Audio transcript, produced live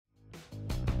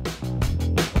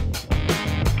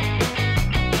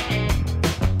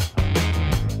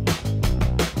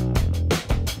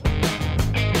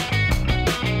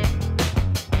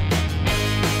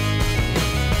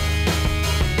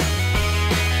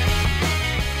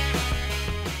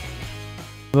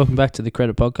Welcome back to the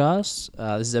Credit Podcast.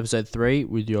 This is episode 3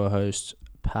 with your host,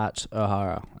 Pat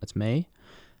O'Hara. That's me.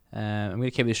 I'm going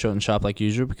to keep this short and sharp like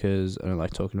usual because I don't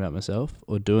like talking about myself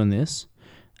or doing this.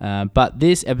 But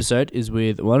this episode is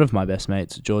with one of my best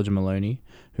mates, Georgia Moloney,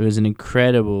 who is an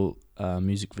incredible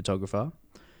music photographer.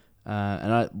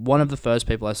 And one of the first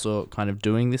people I saw kind of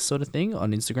doing this sort of thing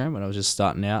on Instagram when I was just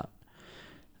starting out.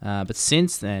 But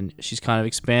since then, she's kind of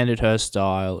expanded her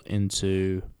style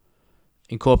into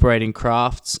incorporating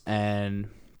crafts and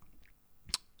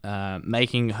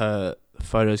making her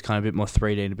photos kind of a bit more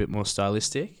 3D and a bit more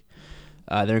stylistic.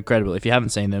 They're incredible. If you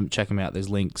haven't seen them, check them out. There's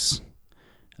links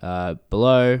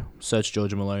below. Search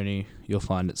Georgia Moloney. You'll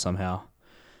find it somehow.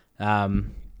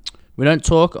 We don't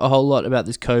talk a whole lot about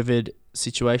this COVID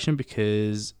situation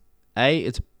because A,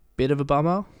 it's a bit of a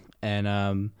bummer,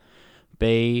 and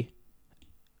B,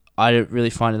 I don't really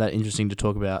find it that interesting to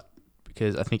talk about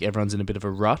because I think everyone's in a bit of a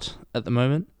rut at the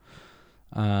moment.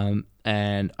 And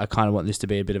I kind of want this to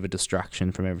be a bit of a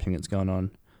distraction from everything that's going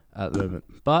on at the moment.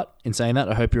 But in saying that,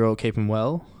 I hope you're all keeping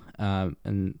well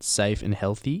and safe and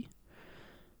healthy.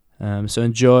 So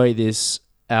enjoy this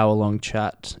hour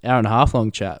and a half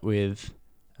long chat with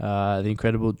the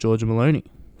incredible Georgia Moloney.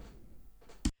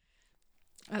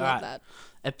 I love that.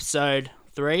 Episode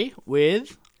 3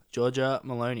 with Georgia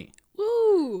Moloney.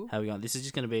 Woo! How are we going? This is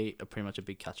just going to be pretty much a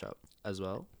big catch-up as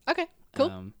well. Okay,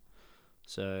 cool.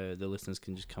 So the listeners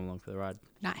can just come along for the ride.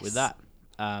 Nice. With that.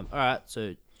 All right,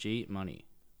 so G Money,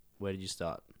 where did you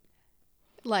start?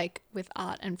 Like with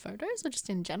art and photos or just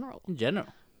in general? In general.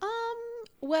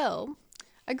 Well,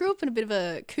 I grew up in a bit of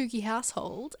a kooky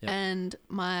household, Yep. and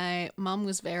my mum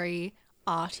was very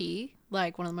arty,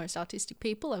 like one of the most artistic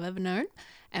people I've ever known,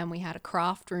 and we had a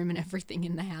craft room and everything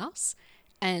in the house,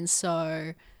 and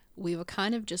so we were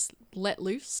kind of just let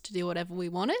loose to do whatever we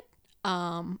wanted.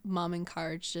 Mum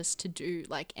encouraged us to do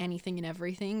like anything and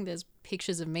everything. There's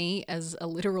pictures of me as a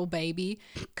literal baby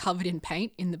covered in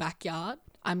paint in the backyard.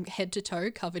 I'm head to toe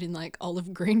covered in like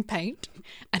olive green paint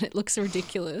and it looks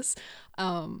ridiculous.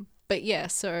 But yeah,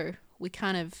 so we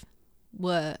kind of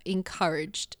were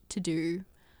encouraged to do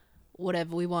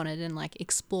whatever we wanted and like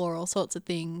explore all sorts of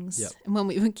things. Yep. And when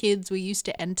we were kids, we used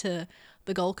to enter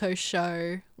the Gold Coast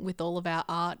show with all of our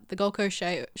art. The Gold Coast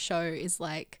show is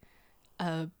like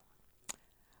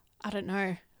I don't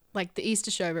know, like the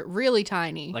Easter show, but really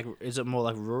tiny. Like, is it more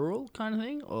like rural kind of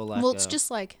thing, or like? Well, it's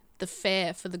just like the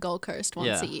fair for the Gold Coast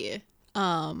once a year.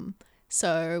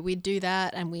 So we'd do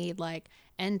that, and we'd like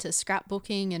enter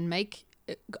scrapbooking and make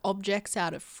objects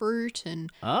out of fruit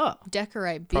and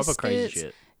decorate biscuits. Proper crazy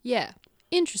shit. Yeah,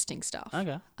 interesting stuff.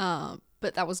 Okay.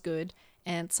 But that was good.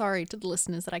 And sorry to the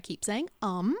listeners that I keep saying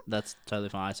That's totally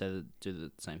fine. I say do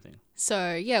the same thing.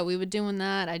 So yeah, we were doing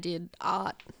that. I did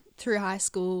art through high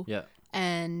school. Yeah.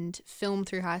 And film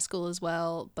through high school as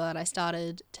well, but I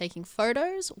started taking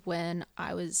photos when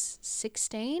I was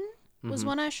 16 was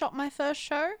when I shot my first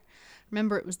show.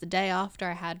 Remember, it was the day after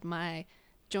I had my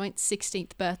joint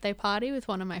 16th birthday party with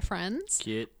one of my friends.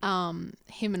 Cute. Him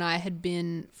and I had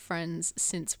been friends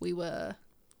since we were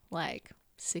like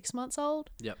 6 months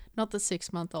old. Yep. Not that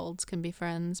 6-month-olds can be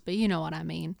friends, but you know what I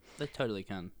mean. They totally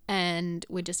can. And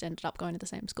we just ended up going to the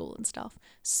same school and stuff.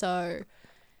 So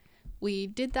we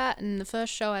did that, and the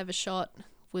first show I ever shot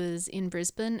was in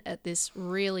Brisbane at this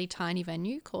really tiny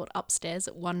venue called Upstairs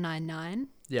at 199.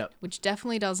 Yep. Which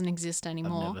definitely doesn't exist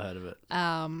anymore. I've never heard of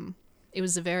it. It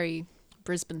was a very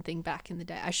Brisbane thing back in the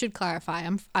day. I should clarify,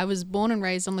 I was born and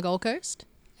raised on the Gold Coast,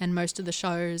 and most of the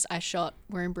shows I shot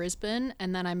were in Brisbane,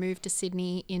 and then I moved to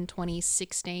Sydney in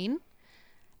 2016.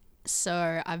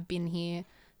 So I've been here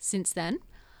since then.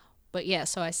 But yeah,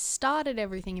 so I started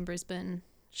everything in Brisbane,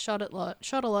 shot a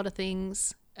lot of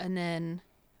things, and then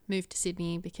moved to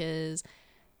Sydney because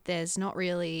there's not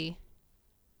really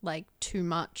like too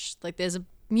much. Like there's a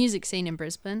music scene in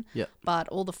Brisbane, but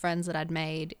all the friends that I'd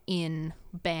made in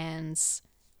bands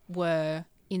were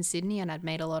in Sydney, and I'd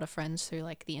made a lot of friends through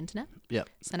like the internet. Yep.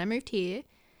 So then I moved here,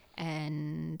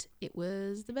 and it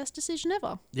was the best decision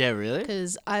ever. Yeah, really?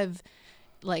 Because I've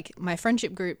like my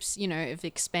friendship groups, you know, have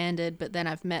expanded, but then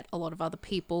I've met a lot of other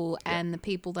people, and the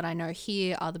people that I know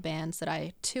here are the bands that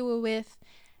I tour with,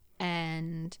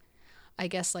 and I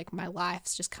guess like my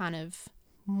life's just kind of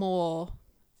more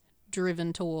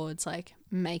driven towards like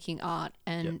making art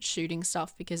and shooting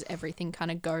stuff because everything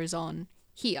kind of goes on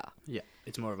here. Yeah,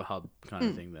 it's more of a hub kind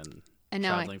of thing than And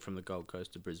traveling from the Gold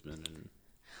Coast to Brisbane. And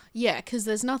yeah, because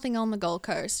there's nothing on the Gold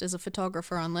Coast as a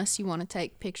photographer unless you want to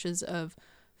take pictures of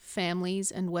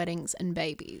families and weddings and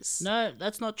babies. No,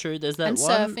 that's not true. There's that And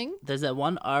one surfing. There's that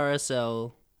one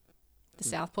RSL. The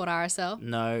Southport RSL.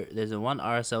 No, there's a one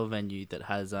RSL venue that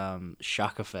has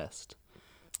Shaka Fest,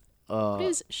 What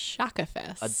is Shaka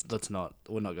Fest?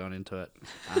 We're not going into it.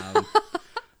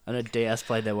 I know DS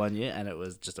played there one year, and it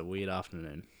was just a weird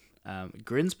afternoon.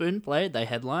 Grinspoon played. They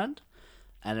headlined,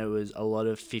 and it was a lot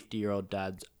of 50-year-old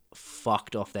dads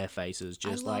fucked off their faces,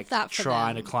 just love like that for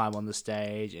trying them. to climb on the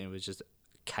stage, and it was just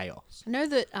chaos. I know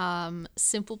that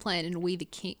Simple Plan and We the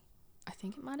King, I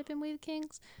think it might have been We the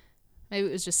Kings. Maybe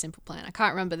it was just Simple Plan. I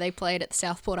can't remember. They played at the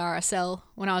Southport RSL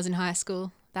when I was in high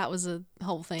school. That was a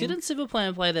whole thing. Didn't Simple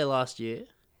Plan play there last year?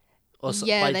 Or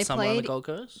Yeah, played they somewhere on the played- Gold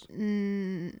Coast?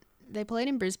 They played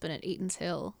in Brisbane at Eaton's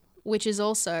Hill, which is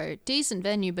also a decent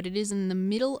venue, but it is in the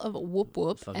middle of a whoop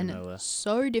whoop, Fucking and nowhere. it's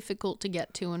so difficult to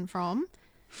get to and from.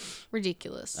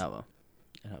 Ridiculous. Oh well,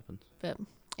 it happens. But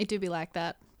it do be like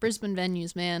that. Brisbane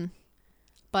venues, man.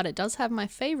 But it does have my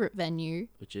favourite venue,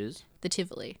 Which is? the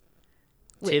Tivoli.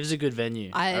 Which- Tiv's a good venue.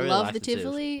 I really love like the Tiv.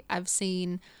 Tivoli. I've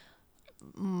seen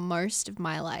most of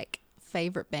my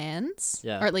favorite bands,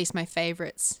 Yeah. or at least my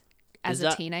favorites as Is a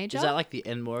that- teenager. Is that like the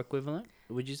Enmore equivalent?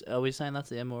 Are we saying that's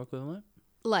the Enmore equivalent?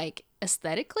 Like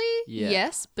aesthetically, Yeah.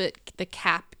 yes, but the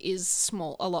cap is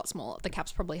small, a lot smaller. The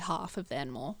cap's probably half of the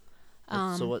Enmore.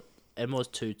 So what? Enmore's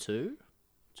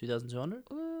 2,200?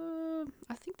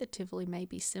 I think the Tivoli may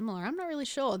be similar. I'm not really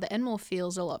sure. The Enmore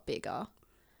feels a lot bigger.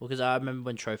 Well, because I remember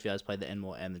when Trophy Eyes played the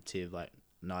Enmore and the Tiv like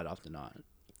night after night. And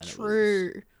it was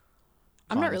True.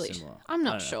 I'm not kinda really. similar. I'm I not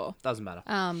don't know. sure. Doesn't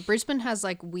matter. Brisbane has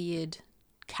weird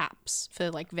caps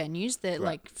for venues. They're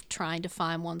Right. trying to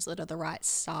find ones that are the right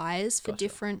size for Gotcha.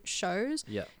 different shows.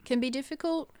 Yeah. Can be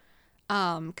difficult.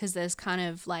 Because there's kind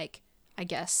of I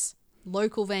guess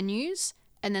local venues,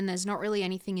 and then there's not really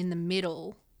anything in the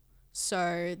middle.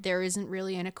 So there isn't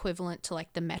really an equivalent to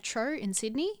the Metro in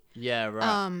Sydney. Yeah,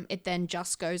 right. It then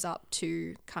just goes up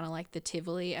to kind of the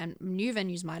Tivoli, and new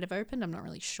venues might have opened. I'm not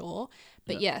really sure,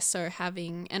 but so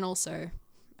having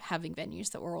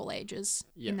venues that were all ages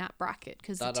in that bracket,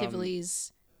 because the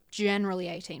Tivoli's generally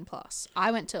 18 plus.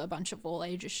 I went to a bunch of all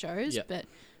ages shows, but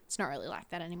it's not really like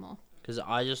that anymore. Because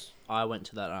I went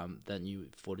to that new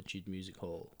Fortitude Music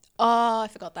Hall. Oh, I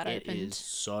forgot that It opened. is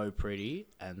so pretty,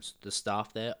 and the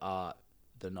staff there are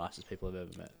the nicest people I've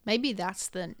ever met. Maybe that's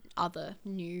the other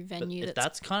new But venue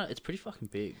it's pretty fucking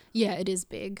big. Yeah, it is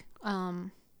big.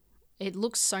 It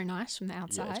looks so nice from the Yeah,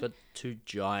 outside. it's got 2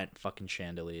 giant fucking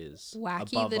chandeliers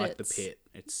Wacky above that the it's- pit.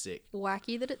 It's sick.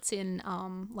 Wacky that it's in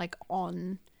on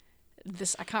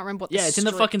this. I can't remember what. Yeah, it's in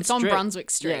the street- fucking It's on strip. Brunswick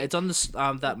Street. Yeah, it's on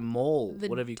that mall, The-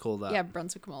 whatever you call that. Yeah,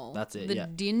 Brunswick Mall. That's it, The yeah.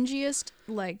 dingiest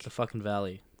The fucking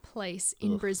valley. place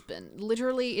in Brisbane.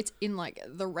 Literally, it's in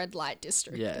the red light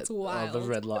district. Yeah, it's wild. the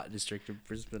red light district of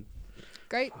Brisbane.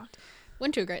 Great.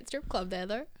 Went to a great strip club there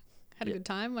though. Had a good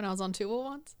time when I was on tour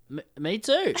once. Me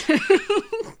too.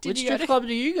 Which you go strip to club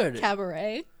do you go to?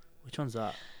 Cabaret. Which one's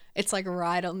that? It's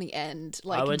right on the end,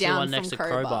 I went to down one from next to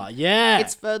Crowbar. Crowbar. Yeah,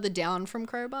 It's further down from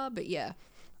Crowbar, but yeah.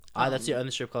 that's the only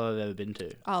strip club I've ever been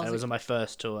to. Oh, And it was was on my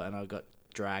first tour, and I got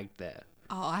dragged there.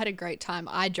 Oh, I had a great time.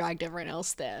 I dragged everyone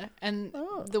else there. And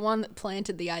Oh. the one that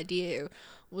planted the idea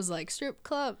was strip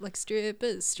club,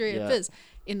 strippers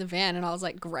in the van. And I was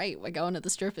like, great, we're going to the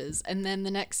strippers. And then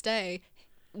the next day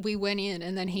we went in,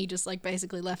 and then he just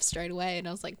basically left straight away. And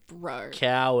I was like, bro,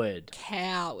 Coward.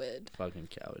 fucking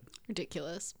coward.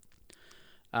 ridiculous.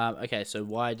 Okay, so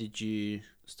why did you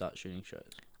start shooting shows?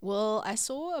 Well, I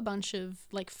saw a bunch of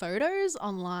photos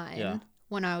online Yeah.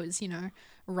 when I was,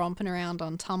 romping around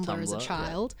on Tumblr as a Tumblr, yeah.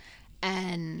 child.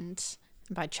 And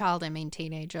by child, I mean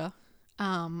teenager.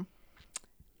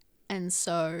 And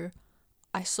so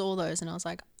I saw those and I was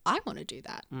like, I want to do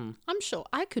that. I'm sure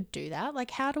I could do that.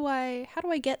 How do I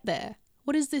get there?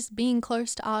 What is this being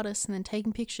close to artists and then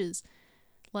taking pictures?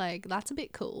 That's a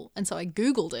bit cool. And so I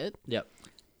Googled it Yep.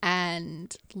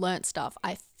 and learnt stuff.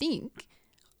 I think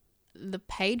the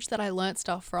page that I learnt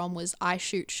stuff from was I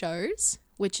Shoot Shows,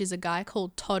 which is a guy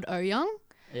called Todd Oyoung.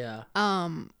 Yeah.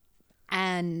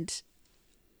 And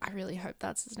I really hope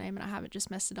that's his name and I haven't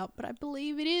just messed it up, but I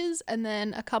believe it is. And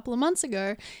then a couple of months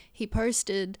ago, he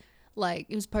posted,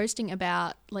 he was posting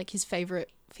about, his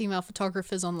favorite female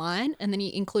photographers online, and then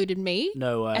he included me.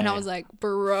 No way. And I was like,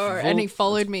 bro. And he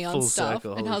followed me on full stuff.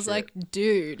 circle, And I holy was shit. like,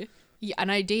 dude. Yeah, and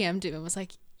I DM'd him and was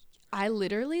like, I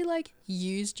literally,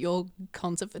 used your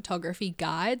concert photography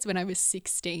guides when I was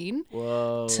 16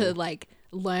 Whoa. to,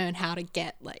 learn how to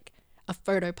get, a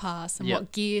photo pass and Yep.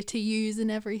 what gear to use and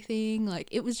everything.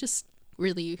 It was just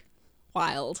really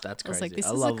wild. That's I was like, crazy. this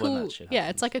I is love a when cool, that shit yeah,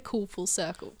 happens. it's a cool full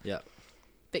circle. Yeah.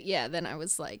 But yeah, then I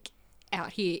was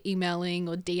out here emailing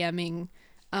or DMing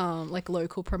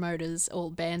local promoters or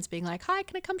bands being like, hi,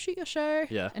 can I come shoot your show?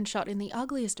 Yeah. And shot in the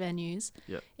ugliest venues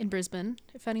Yeah. in Brisbane.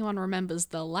 If anyone remembers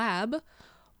the Lab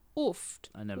Oofed.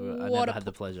 I What never a had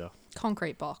the pleasure.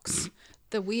 Concrete Box.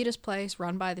 The weirdest place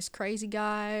run by this crazy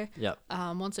guy. Yep.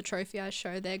 Once a Trophy Eyes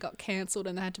show there got cancelled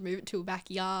and they had to move it to a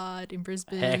backyard in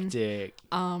Brisbane. Hectic.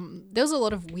 There was a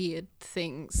lot of weird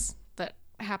things that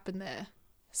happened there.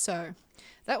 So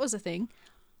that was a thing.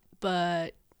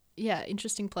 But yeah,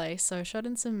 interesting place. So shot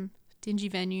in some dingy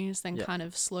venues, then kind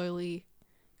of slowly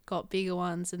got bigger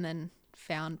ones and then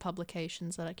found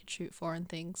publications that I could shoot for and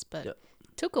things. But it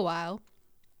took a while.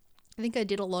 I think I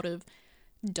did a lot of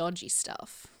dodgy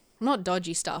stuff. Not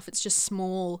dodgy stuff, it's just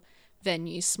small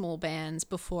venues, small bands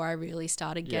before I really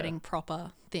started getting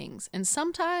proper things. And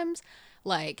sometimes,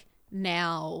 like,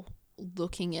 now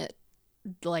looking at,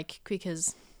 like,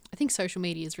 because I think social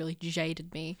media has really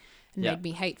jaded me and made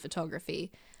me hate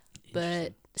photography.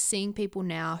 But seeing people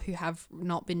now who have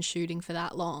not been shooting for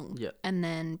that long and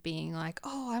then being like,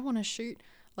 oh, I want to shoot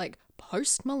like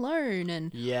Post Malone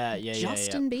and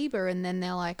Justin Bieber, and then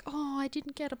they're like, oh, I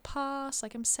didn't get a pass,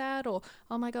 like I'm sad, or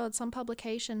oh my god, some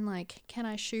publication, like, can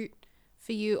I shoot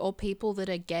for you? Or people that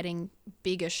are getting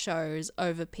bigger shows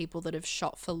over people that have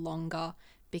shot for longer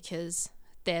because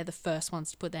they're the first ones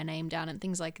to put their name down and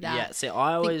things like that. Yeah, see,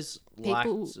 I always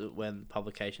liked when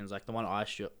publications, like the one I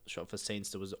shot for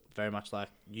Scenester was very much like,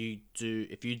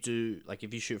 if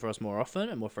you shoot for us more often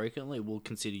and more frequently, we'll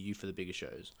consider you for the bigger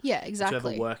shows. Yeah, exactly. So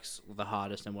whoever works the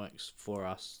hardest and works for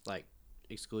us, like,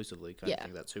 exclusively kind of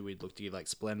thing, that's who we'd look to give, like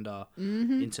Splendor,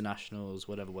 internationals,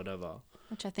 whatever.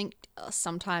 Which I think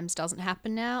sometimes doesn't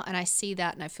happen now, and I see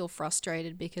that and I feel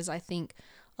frustrated because I think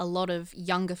a lot of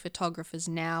younger photographers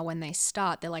now, when they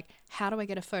start, they're like, how do I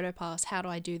get a photo pass? How do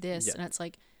I do this? And it's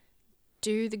like,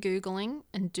 do the Googling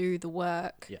and do the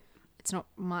work. It's not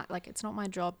my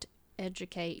job to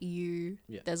educate you.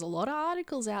 There's a lot of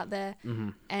articles out there.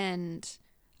 And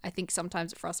I think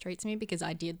sometimes it frustrates me because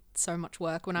I did so much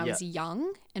work when I was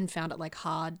young and found it like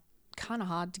kind of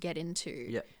hard to get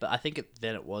into. But I think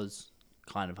then it was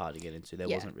kind of hard to get into. There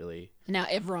wasn't really. Now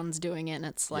everyone's doing it and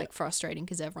it's like frustrating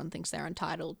because everyone thinks they're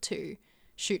entitled to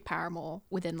shoot Paramore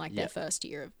within like their first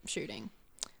year of shooting.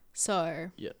 So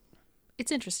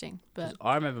it's interesting. But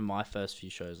I remember my first few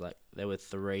shows, like there were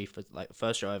 3 for, like, the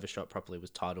first show I ever shot properly was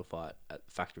Title Fight at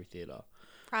Factory Theatre.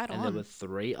 And there were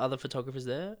 3 other photographers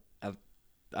there.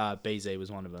 BZ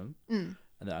was one of them. And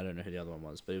then I don't know who the other one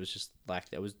was, but it was just like,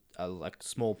 there was a like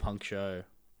small punk show.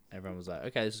 Everyone was like,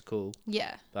 okay, this is cool.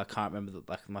 Yeah. But I can't remember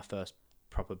my first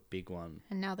proper big one.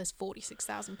 And now there's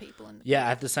 46,000 people in.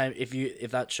 At the same,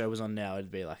 if that show was on now, it'd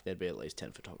be like, there'd be at least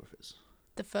 10 photographers.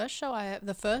 The first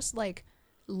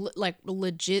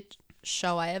legit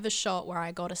show I ever shot where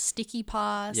I got a sticky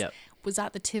pass was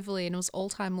at the Tivoli, and it was all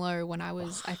time low when I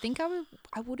was, I think I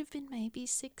would have been maybe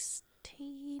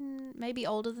 16, maybe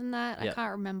older than that. I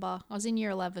can't remember. I was in year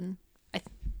 11,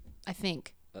 I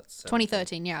think. That's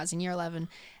 2013. Yeah, I was in year 11.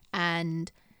 And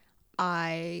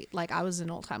I was an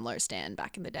all-time low stand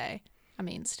back in the day. I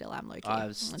mean, still am low-key.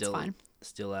 It's fine.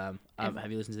 Still am.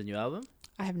 Have you listened to the new album?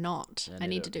 I have not. I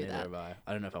need to do that.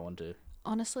 I don't know if I want to.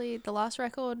 Honestly, the last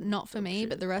record, not for me,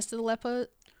 but the rest of the Leopard,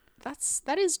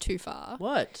 that is too far.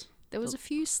 What? There was a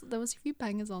few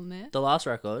bangers on there. The last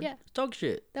record? Yeah. Dog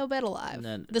shit. They were better live.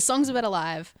 The songs were better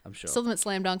live. I'm sure. Saw them at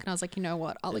Slam Dunk and I was like, you know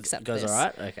what? I'll accept this. Goes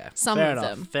alright? Okay.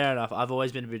 Fair enough. I've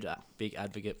always been a big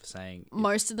advocate for saying.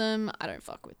 Most of them I don't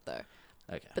fuck with though.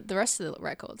 Okay. But the rest of the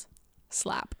records,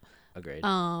 slap. Agreed.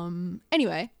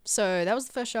 Anyway, so that was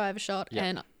the first show I ever shot,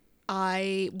 and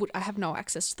I have no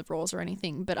access to the RAWs or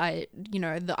anything, but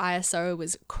the ISO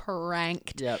was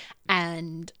cranked,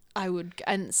 and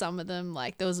and some of them,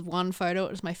 like, there was one photo,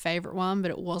 it was my favorite one,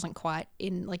 but it wasn't quite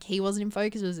in, like, he wasn't in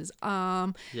focus, it was his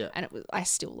arm, and I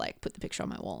still, like, put the picture on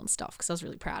my wall and stuff because I was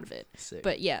really proud of it. Sick.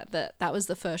 But yeah, that was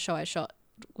the first show I shot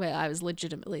where I was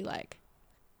legitimately like,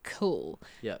 cool,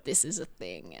 this is a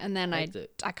thing. And then I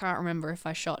can't remember if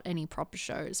I shot any proper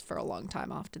shows for a long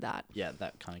time after that. Yeah,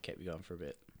 that kind of kept you going for a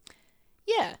bit.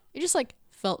 Yeah, it just like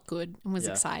felt good and was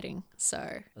exciting. So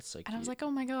that's so cute. And I was like,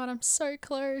 oh my god, I'm so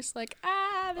close. Like, this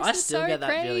I is so crazy. I still get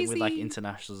that feeling with like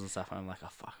internationals and stuff. And I'm like, oh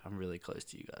fuck, I'm really close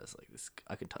to you guys. Like this,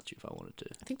 I could touch you if I wanted to.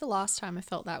 I think the last time I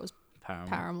felt that was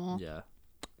Paramore. Yeah.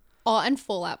 Oh, and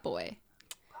Fall Out Boy.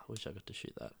 I wish I got to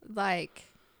shoot that.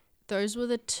 Like, those were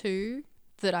the 2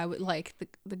 that I would like,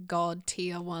 the god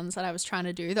tier ones that I was trying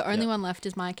to do. The only one left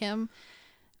is My Chem,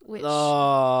 which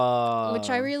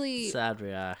I really sad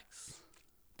reacts.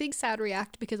 Big sad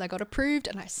react because I got approved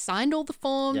and I signed all the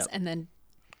forms and then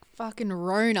fucking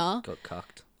Rona got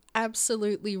cucked.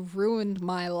 Absolutely ruined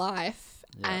my life.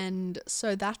 And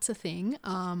so that's a thing.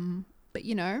 But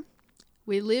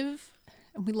we live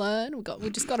and we learn.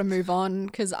 We just got to move on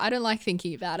because I don't like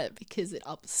thinking about it because it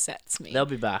upsets me. They'll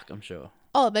be back, I'm sure.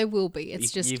 Oh, they will be.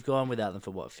 It's just you've gone without them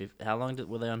for what? How long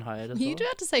were they on hiatus? you do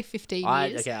have to say 15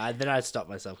 years. Then I stopped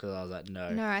myself because I was like,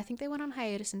 no. No, I think they went on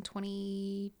hiatus in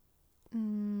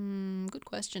good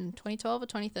question. 2012 or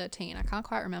 2013? I can't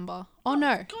quite remember. Oh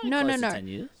no, no. 10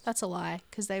 years. That's a lie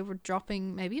because they were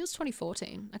dropping. Maybe it was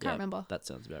 2014. I can't remember. That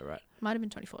sounds about right. Might have been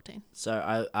 2014.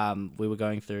 So we were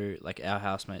going through, like, our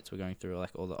housemates were going through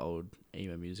like all the old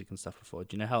emo music and stuff before.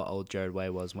 Do you know how old Jared Way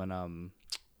was when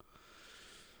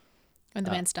the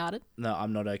band started? No,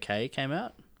 I'm Not Okay came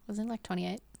out? Wasn't it like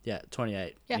 28? Yeah,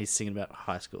 28. Yeah. And he's singing about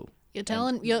high school. You're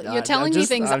telling me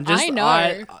things that I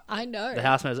know. I know. The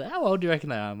housemate's like, how old do you reckon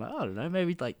they are? I'm like, I don't know,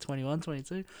 maybe like 21,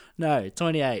 22. No,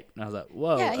 28. And I was like,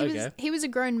 whoa, Yeah, okay. he was a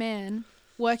grown man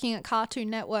working at Cartoon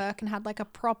Network and had like a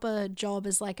proper job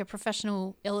as like a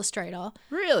professional illustrator.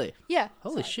 Really? Yeah.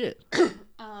 Holy shit.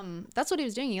 That's what he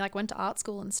was doing. He like went to art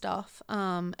school and stuff.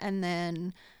 And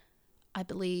then I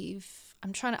believe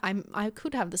I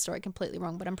could have the story completely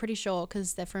wrong, but I'm pretty sure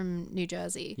because they're from New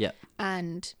Jersey. Yeah.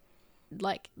 And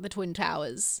like the Twin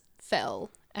Towers fell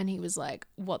and he was like,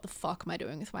 what the fuck am I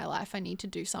doing with my life? I need to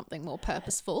do something more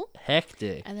purposeful.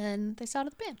 Hectic. And then they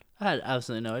started the band. I had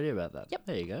absolutely no idea about that. Yep.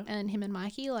 There you go. And him and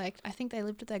Mikey, like, I think they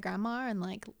lived with their grandma and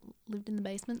like lived in the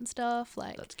basement and stuff.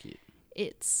 Like, That's cute.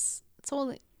 it's all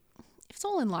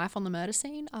in life on the murder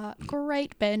scene.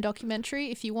 Great band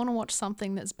documentary. If you want to watch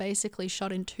something that's basically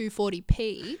shot in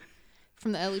 240p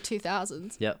from the early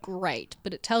 2000s, Yep. great.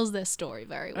 But it tells their story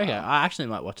very well. Okay, I actually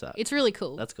might watch that. It's really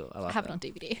cool. That's cool. I have that. it on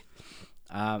DVD.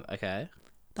 Okay.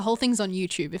 The whole thing's on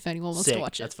YouTube if anyone wants Sick. to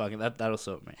watch it. That's fucking that'll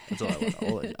sort me. That's all I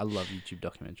want. I love YouTube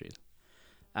documentaries.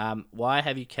 Why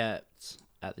have you kept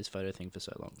at this photo thing for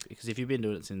so long? Because if you've been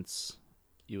doing it since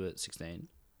you were 16.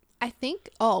 I think,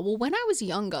 when I was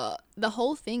younger, the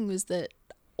whole thing was that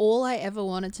all I ever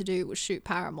wanted to do was shoot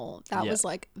Paramore. That was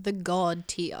like the god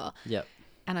tier. Yep.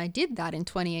 And I did that in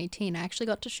 2018. I actually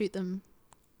got to shoot them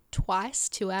twice,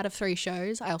 2 out of 3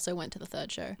 shows. I also went to the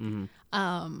 3rd show.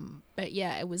 Mm-hmm. But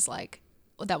yeah, it was like,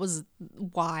 that was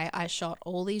why I shot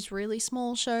all these really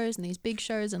small shows and these big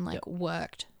shows and like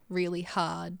worked really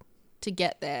hard to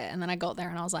get there. And then I got there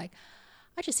and I was like,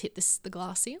 I just hit the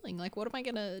glass ceiling. Like, where do I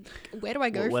go Where do I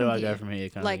go from here?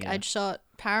 Like, I'd shot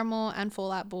Paramore and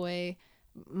Fall Out Boy.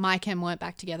 My Chem weren't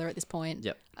back together at this point.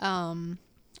 Yep.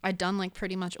 I'd done like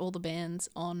pretty much all the bands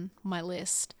on my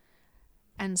list.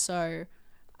 And so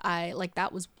that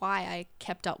was why I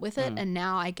kept up with it. And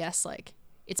now I guess like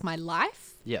it's my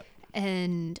life. Yep.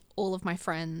 And all of my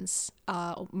friends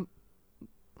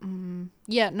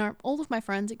all of my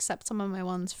friends except some of my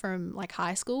ones from like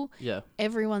high school. Yeah.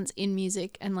 Everyone's in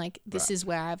music and like this is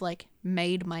where I've like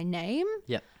made my name.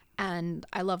 Yep. And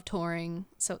I love touring,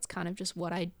 so it's kind of just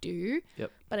what I do.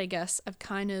 Yep. But I guess I've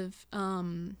kind of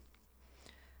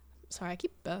sorry, I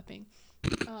keep burping.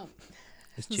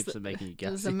 His chips are making you It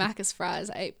was gassy. the Macca's fries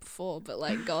I ate before, but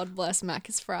like God bless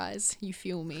Macca's fries. You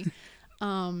feel me.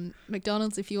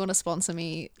 McDonald's, if you want to sponsor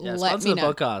me, let sponsor me the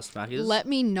know. podcast, Macca's. Let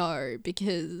me know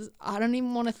because I don't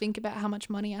even want to think about how much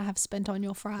money I have spent on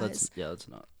your fries. Let's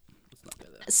not go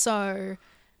there. So,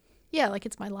 yeah, like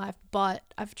it's my life. But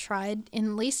I've tried, at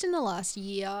least in the last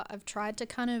year, I've tried to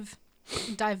kind of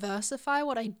diversify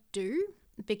what I do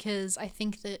because I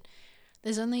think that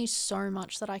there's only so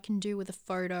much that I can do with a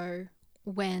photo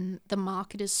when the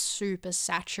market is super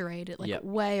saturated, like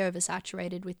way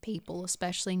oversaturated with people,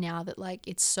 especially now that like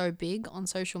it's so big on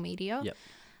social media. Yep.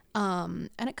 And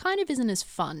it kind of isn't as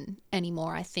fun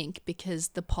anymore, I think, because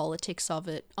the politics of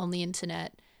it on the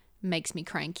internet makes me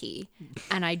cranky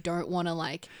and I don't want to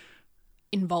like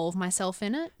involve myself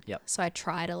in it. Yep. So I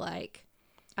try to like,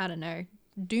 I don't know,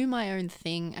 do my own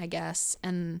thing, I guess.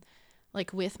 And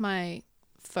like with my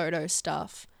photo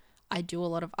stuff, I do a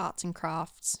lot of arts and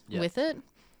crafts with it.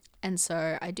 And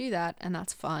so I do that and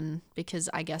that's fun because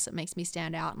I guess it makes me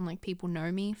stand out and like people know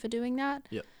me for doing that,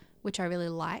 which I really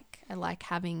like. I like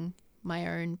having my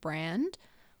own brand,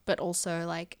 but also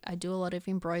like I do a lot of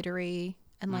embroidery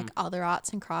and like other arts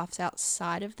and crafts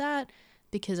outside of that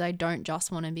because I don't just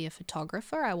want to be a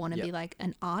photographer. I want to be like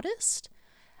an artist.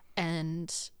 And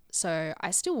so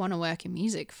I still want to work in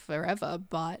music forever,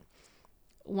 but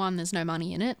one, there's no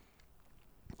money in it.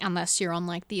 Unless you're on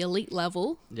like the elite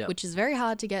level, which is very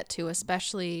hard to get to,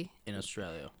 especially in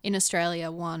Australia.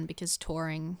 One, because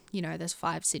touring, you know, there's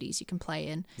 5 cities you can play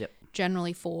in. Yep.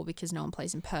 Generally 4 because no one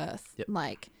plays in Perth. Yep.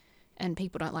 Like, and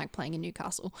people don't like playing in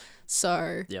Newcastle.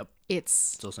 So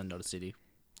it's also not a city.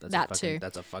 That's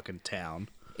a fucking town.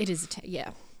 It is,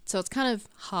 yeah. So it's kind of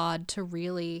hard to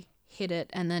really hit it,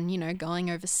 and then, you know, going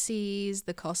overseas,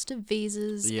 the cost of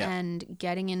visas and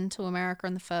getting into America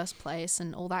in the first place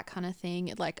and all that kind of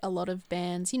thing. Like a lot of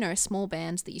bands, you know, small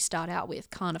bands that you start out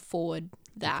with can't afford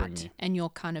that, and you're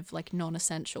kind of like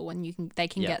non-essential when they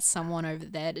can get someone over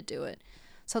there to do it.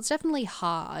 So it's definitely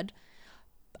hard.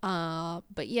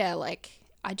 But yeah, like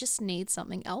I just need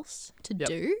something else to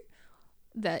do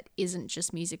that isn't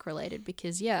just music related,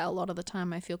 because a lot of the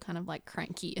time I feel kind of like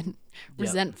cranky and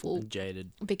resentful and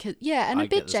jaded, because and a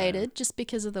bit jaded just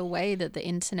because of the way that the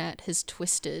internet has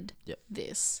twisted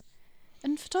this.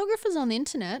 And photographers on the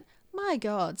internet, my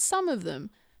God, some of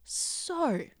them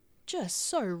so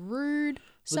rude,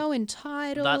 so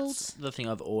entitled. That's the thing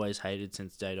I've always hated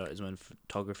since day dot, is when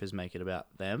photographers make it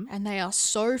about them. And they are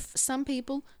some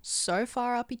people so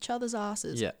far up each other's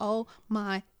asses. Yeah. Oh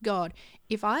my God.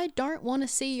 If I don't want to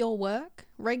see your work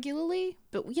regularly,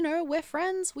 but you know, we're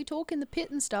friends, we talk in the pit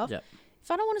and stuff. Yep.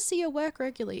 If I don't want to see your work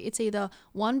regularly, it's either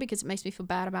one, because it makes me feel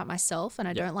bad about myself and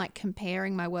I don't like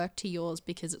comparing my work to yours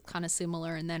because it's kind of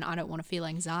similar, and then I don't want to feel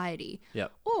anxiety.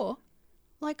 Yep. Or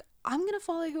like, I'm going to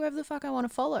follow whoever the fuck I want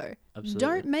to follow. Absolutely.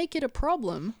 Don't make it a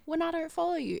problem when I don't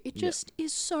follow you. It just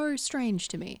is so strange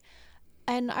to me.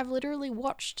 And I've literally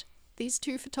watched these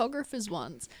two photographers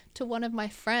once to one of my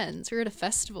friends. We were at a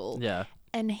festival. Yeah.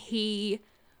 And he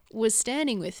was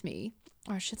standing with me.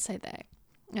 Or I should say they.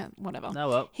 Yeah, whatever. No,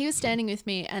 well. He was standing with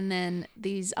me, and then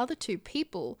these other two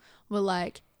people were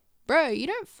like, bro, you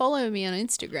don't follow me on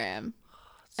Instagram.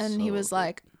 And he was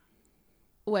like,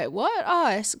 wait, what? Oh,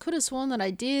 I could have sworn that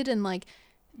I did. And like,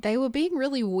 they were being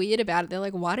really weird about it. They're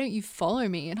like, why don't you follow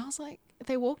me? And I was like,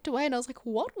 they walked away, and I was like,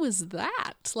 what was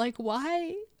that? Like,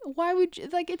 why would you,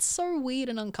 like, it's so weird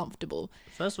and uncomfortable.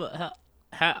 First of all,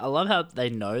 how I love how they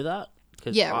know that.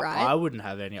 Cause I wouldn't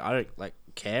have any, I don't like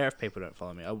care if people don't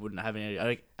follow me. I wouldn't have any, I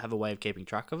don't have a way of keeping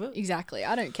track of it. Exactly.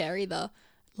 I don't care either.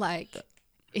 Like,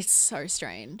 it's so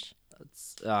strange.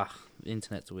 It's, the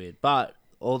internet's weird. But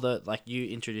all the, like, you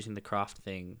introducing the craft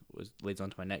thing leads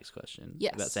on to my next question.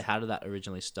 Yes. So how did that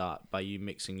originally start? By you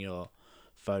mixing your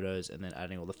photos and then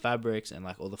adding all the fabrics and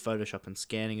like all the Photoshop and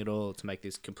scanning it all to make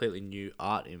this completely new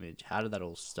art image. How did that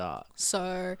all start?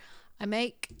 So I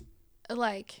make,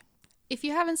 like, if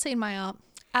you haven't seen my art,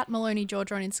 at Moloney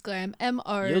Georgia on Instagram,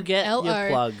 MOLO. You'll get your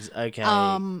plugs,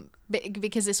 okay.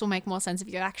 Because this will make more sense if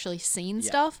you've actually seen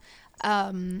stuff.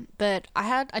 But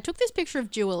I took this picture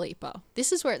of Dua Lipa.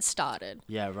 This is where it started.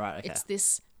 Yeah, right, okay. It's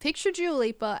this picture of Dua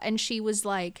Lipa, and she was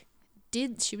like,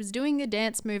 she was doing a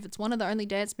dance move. It's one of the only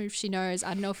dance moves she knows.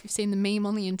 I don't know if you've seen the meme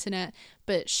on the internet,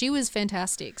 but she was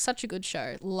fantastic. Such a good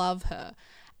show. Love her.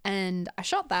 And I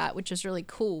shot that, which was really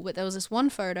cool. But there was this one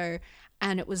photo,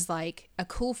 and it was like a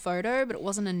cool photo, but it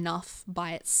wasn't enough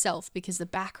by itself because the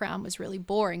background was really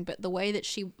boring. But the way that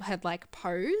she had like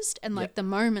posed and like the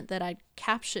moment that I'd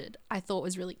captured, I thought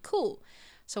was really cool.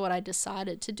 So what I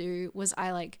decided to do was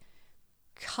I like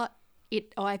cut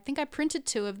it. Oh, I think I printed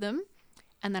 2 of them,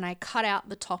 and then I cut out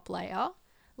the top layer.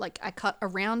 Like I cut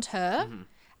around her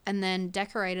and then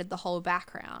decorated the whole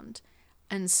background.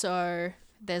 And so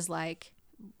there's like,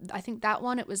 I think that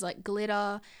one, it was like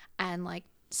glitter and like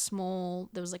small,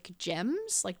 there was like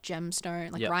gems, like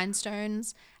gemstone, like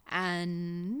rhinestones,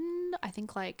 and I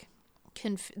think like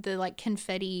the like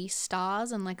confetti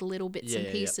stars and like little bits and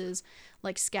pieces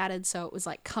like scattered, so it was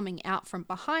like coming out from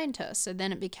behind her. So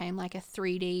then it became like a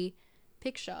 3D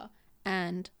picture,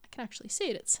 and I can actually see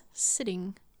it. It's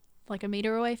sitting like a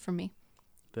meter away from me.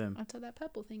 Boom. That's what that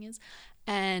purple thing is.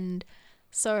 And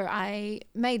so I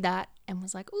made that and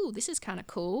was like, ooh, this is kind of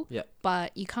cool. Yep.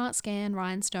 But you can't scan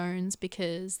rhinestones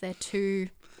because they're too,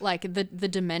 like, the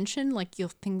dimension, like, your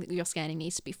thing that you're scanning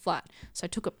needs to be flat. So I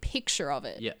took a picture of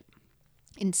it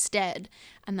instead,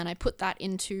 and then I put that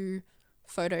into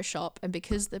Photoshop. And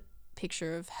because the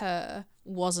picture of her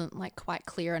wasn't, like, quite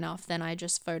clear enough, then I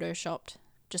just Photoshopped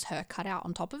just her cut out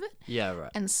on top of it. Yeah,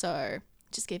 right. And so,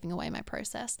 just giving away my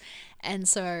process. And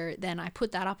so then I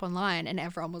put that up online, and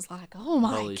everyone was like, oh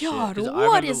my Holy God, shit.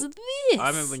 what is this? I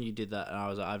remember when you did that, and I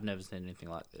was like, I've never seen anything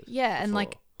like this. Yeah, before. and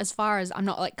like, as far as, I'm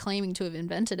not like claiming to have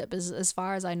invented it, but as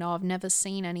far as I know, I've never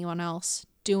seen anyone else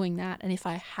doing that. And if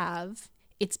I have,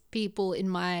 it's people in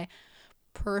my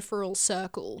peripheral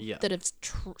circle that have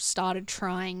started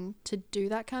trying to do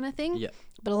that kind of thing. Yeah.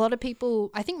 But a lot of people,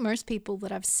 I think most people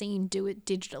that I've seen do it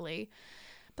digitally.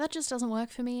 But that just doesn't work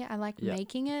for me. I like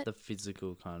making it. The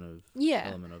physical kind of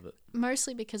element of it.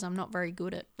 Mostly because I'm not very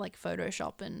good at like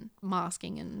Photoshop and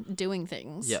masking and doing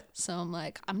things. Yeah. So I'm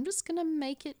like, I'm just going to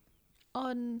make it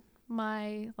on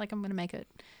I'm going to make it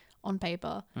on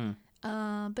paper.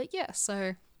 But yeah,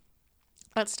 so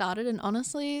that started, and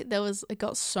honestly, it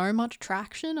got so much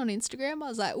traction on Instagram. I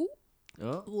was like, ooh,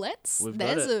 Oh,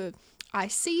 I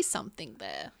see something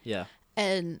there. yeah.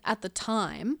 And at the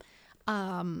time,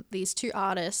 these two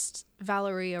artists,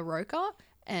 Valeria Roca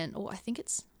I think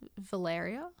it's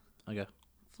Valeria. Okay.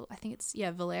 I think it's,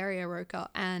 Valeria Roca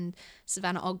and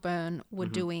Savannah Ogburn were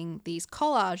doing these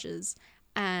collages.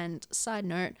 And side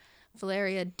note,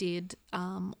 Valeria did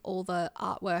all the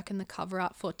artwork and the cover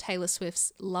art for Taylor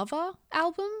Swift's Lover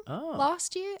album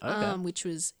last year, okay. which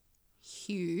was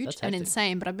huge That's and hectic.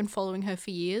 insane. But I've been following her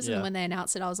for years. Yeah. And when they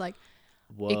announced it, I was like,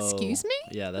 Whoa. excuse me?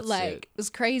 Yeah, that's like, sick. it was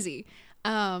crazy.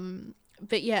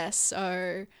 But yeah,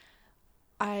 so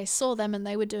I saw them and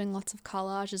they were doing lots of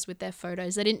collages with their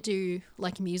photos. They didn't do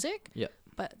like music,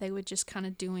 but they were just kind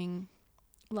of doing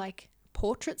like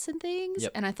portraits and things.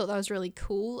 And I thought that was really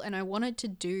cool. And I wanted to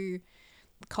do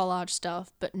collage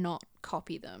stuff, but not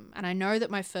copy them. And I know that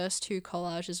my first two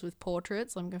collages with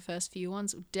portraits, like my first few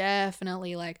ones,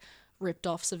 definitely like ripped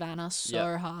off Savannah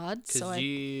so hard. Because so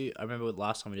I remember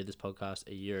last time we did this podcast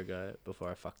a year ago, before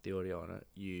I fucked the audio on it,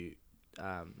 you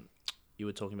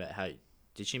were talking about how,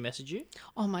 did she message you?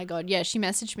 Oh my God. Yeah. She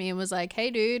messaged me and was like,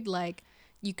 hey dude, like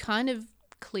you kind of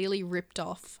clearly ripped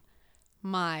off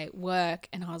my work.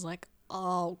 And I was like,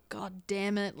 oh God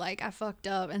damn it. Like I fucked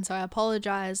up. And so I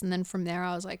apologized. And then from there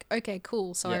I was like, okay,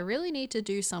 cool. So I really need to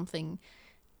do something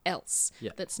else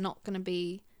that's not going to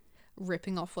be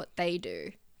ripping off what they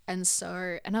do. And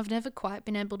I've never quite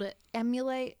been able to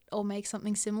emulate or make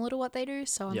something similar to what they do.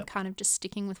 So I'm kind of just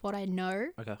sticking with what I know.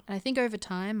 Okay. And I think over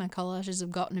time, my collages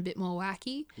have gotten a bit more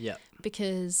wacky. Yeah.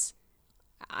 Because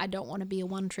I don't want to be a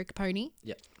one-trick pony.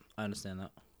 Yeah, I understand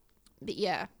that. But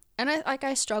yeah. And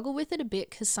I struggle with it a bit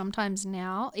because sometimes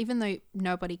now, even though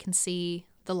nobody can see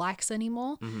the likes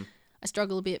anymore, I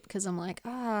struggle a bit because I'm like,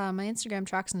 my Instagram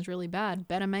traction's really bad.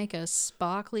 Better make a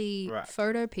sparkly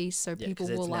photo piece so people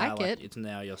will like it. It's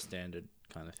now your standard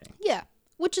kind of thing. Yeah,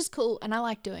 which is cool, and I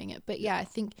like doing it. But yeah, I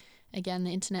think, again,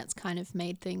 the internet's kind of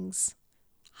made things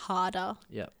harder,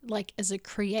 like as a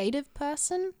creative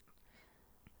person.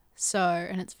 So,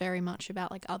 and it's very much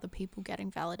about like other people getting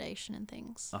validation and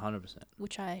things. 100%.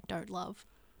 Which I don't love.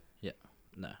 Yeah,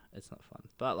 no, it's not fun.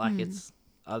 But like it's,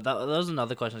 that was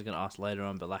another question I was going to ask later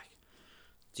on, but like,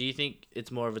 do you think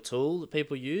it's more of a tool that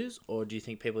people use, or do you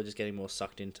think people are just getting more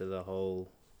sucked into the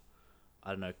whole,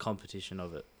 I don't know, competition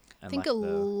of it? I think a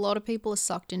lot of people are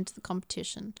sucked into the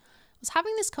competition. I was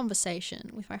having this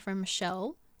conversation with my friend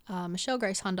Michelle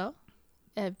Grace Hunter,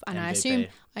 and MVP.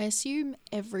 I assume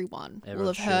everyone will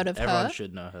have heard of her. Everyone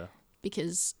should know her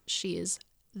because she is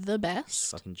the best.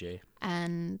 She's fucking G.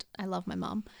 And I love my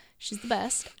mum. She's the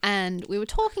best. And we were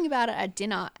talking about it at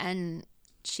dinner, and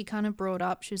she kind of brought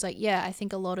up, she was like, yeah, I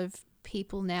think a lot of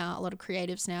people now, a lot of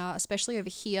creatives now, especially over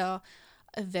here,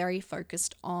 are very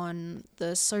focused on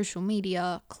the social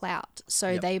media clout.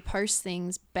 So they post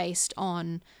things based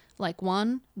on, like,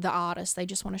 one, the artist. They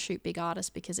just want to shoot big artists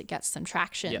because it gets them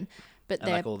traction. But and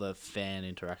like all the fan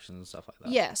interactions and stuff like that.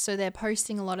 Yeah, so they're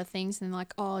posting a lot of things and they're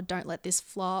like, oh, don't let this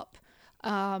flop.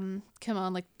 Come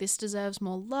on, like this deserves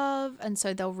more love. And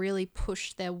so they'll really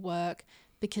push their work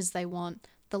because they want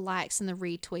the likes and the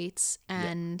retweets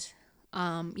and,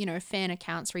 fan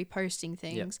accounts reposting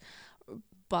things.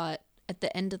 But at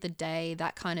the end of the day,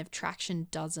 that kind of traction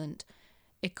doesn't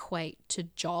equate to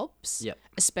jobs,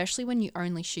 especially when you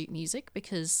only shoot music,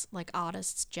 because like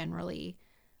artists generally,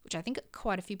 which I think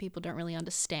quite a few people don't really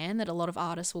understand, that a lot of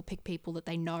artists will pick people that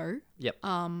they know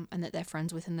and that they're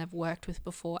friends with and they've worked with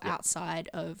before outside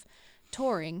of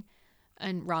touring,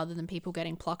 and rather than people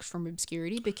getting plucked from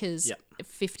obscurity, because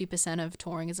 50% of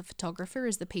touring as a photographer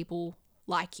is the people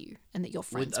like you and that you're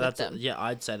friends with them. Yeah,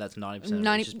 I'd say that's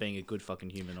 90%. It's just being a good fucking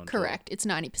human on Correct. tour. It's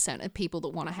 90% of people that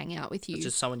want to hang out with you. It's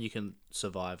just someone you can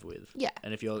survive with. Yeah.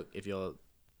 And if you're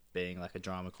being like a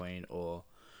drama queen or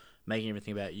making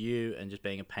everything about you and just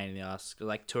being a pain in the ass,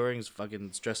 like touring's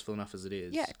fucking stressful enough as it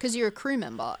is. Yeah, because you're a crew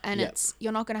member and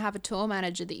you're not going to have a tour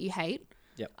manager that you hate.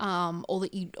 Or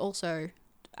that you also,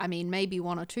 I mean, maybe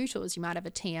one or two tours you might have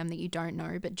a TM that you don't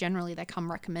know, but generally they come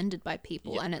recommended by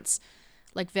people and it's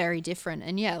like very different.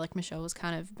 And yeah, like Michelle was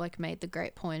kind of like made the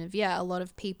great point of, a lot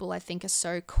of people I think are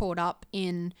so caught up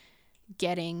in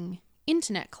getting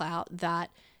internet clout that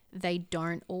they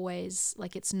don't always,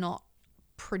 like, it's not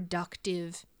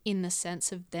productive in the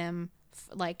sense of them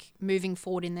like moving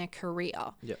forward in their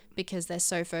career because they're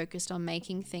so focused on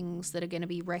making things that are going to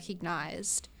be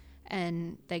recognized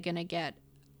and they're going to get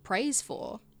praise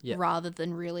for rather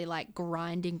than really like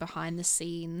grinding behind the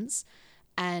scenes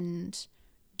and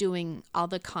doing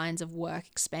other kinds of work,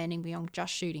 expanding beyond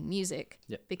just shooting music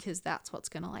because that's what's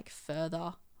going to like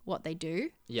further what they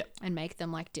do and make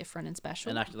them like different and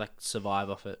special and actually like survive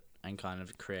off it and kind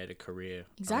of create a career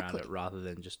Exactly. around it rather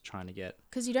than just trying to get.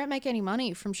 Because you don't make any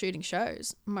money from shooting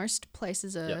shows. Most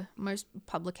places are, Yep. most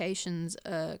publications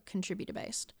are contributor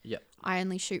based. Yep. I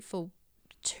only shoot for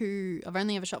 2. I've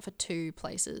only ever shot for 2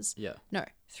 places. Yeah. No,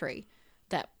 3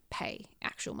 that pay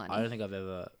actual money. I don't think I've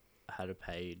ever had a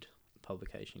paid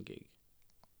publication gig.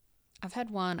 I've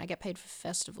had one. I get paid for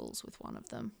festivals with one of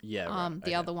them. Yeah. Right.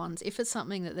 The other ones, if it's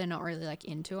something that they're not really like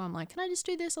into, I'm like, can I just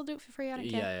do this? I'll do it for free. I don't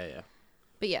care. Yeah.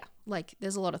 But yeah, like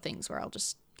there's a lot of things where I'll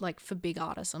just like for big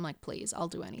artists, I'm like, please, I'll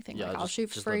do anything. Yeah. Like I'll shoot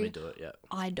for just free. let me do it. Yeah.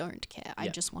 I don't care. I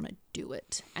Yeah. just want to do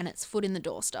it, and it's foot in the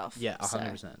door stuff. Yeah. So,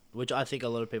 100%. Which I think a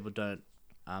lot of people don't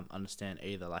understand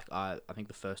either. Like I think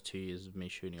the first 2 years of me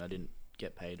shooting, I didn't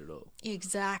get paid at all.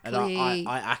 exactly. And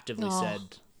I actively Oh.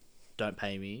 said, don't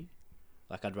pay me.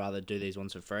 Like, I'd rather do these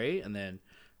ones for free, and then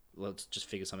let's just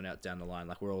figure something out down the line.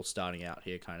 Like, we're all starting out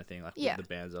here kind of thing, like Yeah. with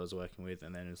the bands I was working with.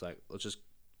 And then it's like, let's just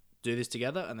do this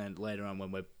together. And then later on,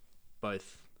 when we're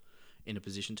both in a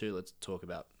position to, let's talk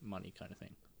about money kind of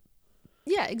thing.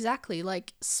 Yeah, exactly.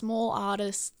 Like small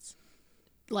artists,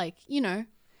 like,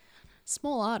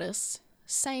 small artists,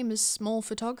 same as small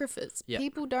photographers. Yeah.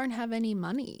 People don't have any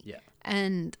money. Yeah.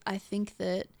 And I think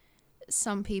that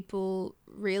some people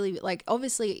really, like,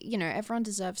 obviously, everyone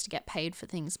deserves to get paid for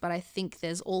things, but I think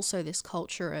there's also this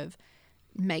culture of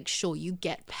make sure you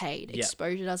get paid. Yeah.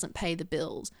 Exposure doesn't pay the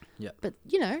bills. Yeah. But,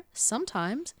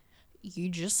 sometimes you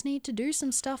just need to do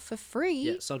some stuff for free.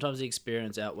 Yeah. Sometimes the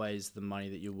experience outweighs the money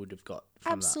that you would have got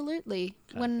from Absolutely.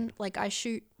 When like I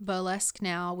shoot burlesque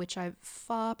now, which I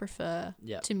far prefer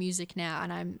Yep. to music now,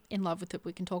 and I'm in love with it.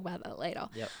 We can talk about that later.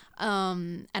 that. Yep.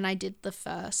 And I did the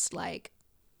first like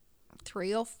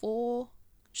 3 or 4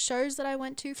 shows that I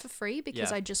went to for free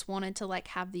because Yeah. I just wanted to like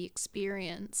have the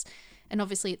experience. And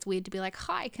obviously it's weird to be like,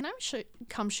 hi, can I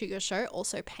come shoot your show?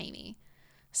 Also pay me.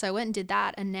 So I went and did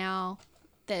that, and now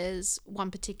there's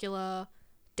one particular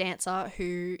dancer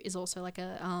who is also like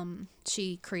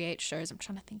she creates shows. I'm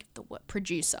trying to think of the word,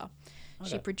 producer.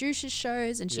 She Okay. produces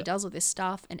shows and she Yep. does all this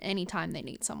stuff, and anytime they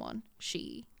need someone,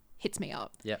 she hits me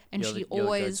up. Yep. And You're she the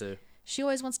go-to. she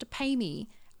always wants to pay me,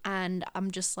 and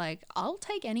I'm just like, I'll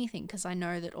take anything because I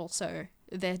know that also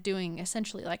they're doing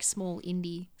essentially like small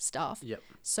indie stuff. Yep.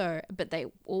 So, but they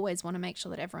always want to make sure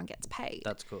that everyone gets paid.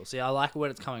 That's cool. See, I like when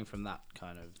it's coming from that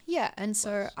kind of. Yeah, and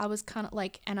so I was kind of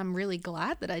like, and I'm really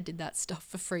glad that I did that stuff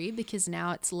for free because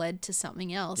now it's led to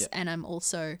something else, Yeah. and I'm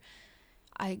also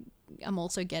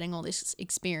getting all this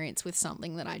experience with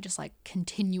something that I just like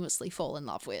continuously fall in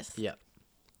love with. Yeah.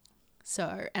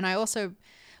 So, and I also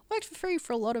worked for free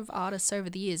for a lot of artists over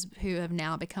the years who have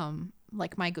now become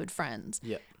like my good friends.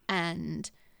 Yeah. And,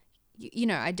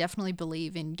 I definitely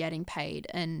believe in getting paid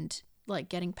and like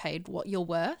getting paid what you're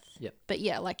worth. Yep. But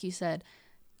yeah, like you said,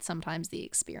 sometimes the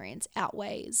experience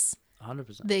outweighs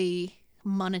 100%. the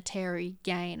monetary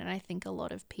gain. And I think a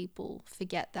lot of people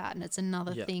forget that. And it's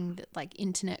another Yep. thing that like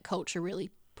internet culture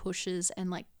really pushes and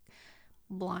like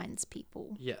blinds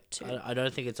people. Yeah, to. I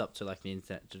don't think it's up to like the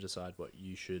internet to decide what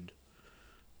you should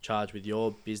charge with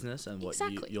your business and what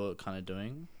Exactly. you're kind of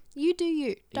doing. You do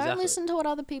you. Don't Exactly. listen to what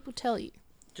other people tell you.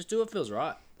 Just do what feels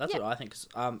right. That's Yeah. what I think. 'Cause,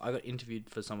 I got interviewed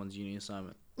for someone's uni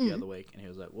assignment the other week, and he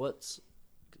was like, "What's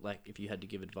like if you had to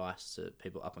give advice to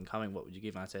people up and coming, what would you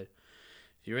give?" And I said,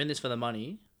 "If you're in this for the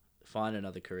money, find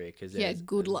another career because Yeah, there's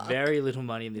good luck. very little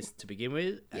money in this to begin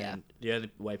with, Yeah. and the only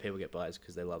way people get by is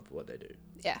because they love what they do.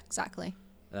 Yeah, exactly.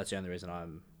 And that's the only reason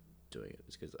I'm doing it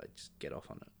is because I just get off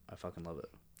on it. I fucking love it.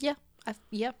 Yeah.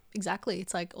 Yep, exactly.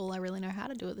 It's like all I really know how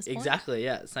to do at this point. Exactly.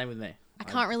 Yeah. Same with me. I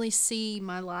can't really see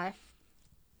my life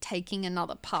taking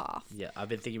another path. Yeah, I've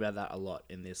been thinking about that a lot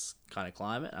in this kind of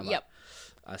climate. I'm Yep.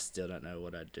 like, I still don't know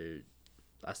what I'd do.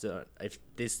 I still don't, if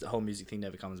this whole music thing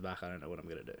never comes back, I don't know what I'm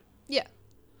going to do. Yeah.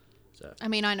 So I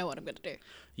mean, I know what I'm going to do.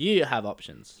 you have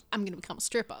options. I'm going to become a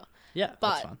stripper. Yeah, But-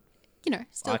 that's fun.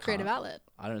 Still I a creative can't. outlet.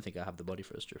 I don't think I have the body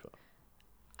for a stripper.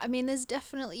 I mean, there's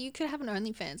definitely, you could have an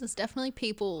OnlyFans. There's definitely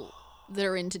people that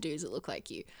are into dudes that look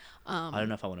like you. I don't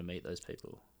know if I want to meet those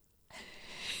people.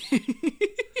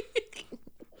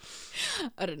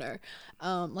 I don't know.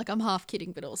 Like, I'm half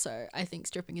kidding, but also I think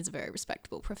stripping is a very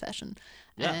respectable profession.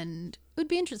 Yeah. And it would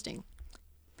be interesting.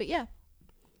 But yeah.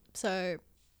 So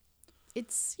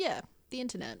it's, the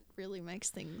internet really makes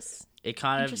things It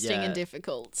kind interesting of, and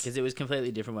difficult. because it was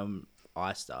completely different when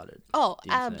I started. Oh, the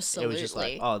internet. absolutely. It was just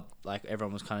like, like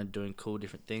everyone was kind of doing cool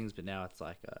different things, but now it's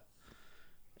like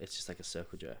it's just like a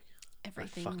circle jerk. I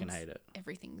fucking hate it.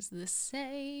 Everything's the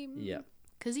same. Yeah.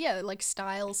 Because, like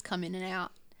styles come in and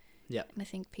out. Yeah. And I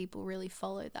think people really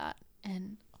follow that.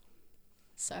 And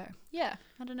so, I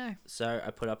don't know. So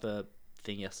I put up a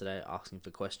thing yesterday asking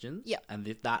for questions. Yeah. And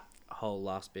that whole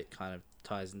last bit kind of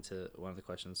ties into one of the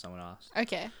questions someone asked.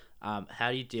 Okay.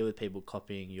 How do you deal with people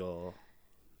copying your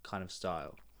kind of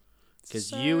style? Because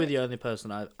So- you were the only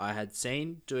person I had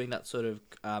seen doing that sort of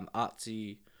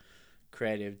artsy,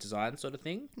 creative design sort of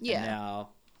thing. Yeah. And now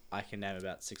I can name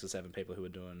about 6 or 7 people who are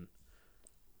doing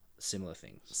similar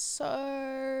things. So,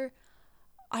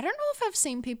 I don't know if I've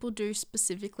seen people do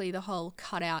specifically the whole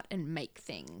cut out and make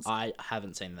things. I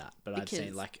haven't seen that, but I've seen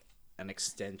Because- like an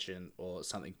extension or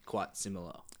something quite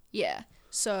similar. Yeah.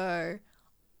 So,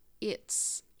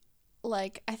 it's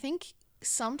like, I think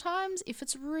sometimes if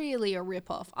it's really a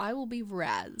rip-off, I will be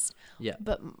razzed. Yeah.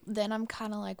 But then I'm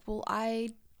kind of like, well, I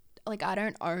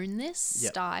don't own this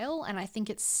Yep. style, and I think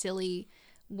it's silly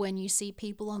when you see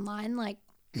people online like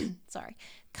sorry,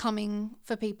 coming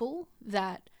for people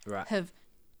that Right. have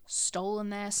stolen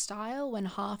their style when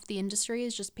half the industry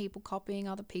is just people copying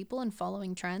other people and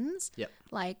following trends. Yep.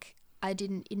 Like, I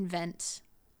didn't invent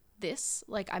this.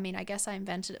 Like, I mean, I guess I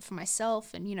invented it for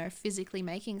myself and, physically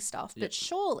making stuff, Yep. but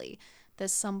surely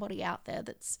there's somebody out there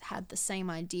that's had the same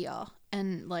idea.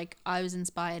 And like, I was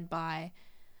inspired by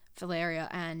Valeria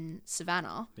and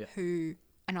Savannah, Yep.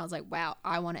 and I was like, wow,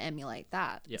 I want to emulate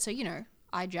that. Yep. So,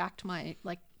 I jacked my,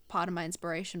 like, part of my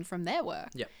inspiration from their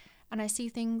work. Yep. And I see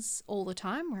things all the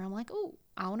time where I'm like, oh,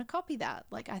 I want to copy that.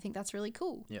 Like, I think that's really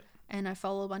cool. Yep. And I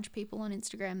follow a bunch of people on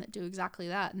Instagram that do exactly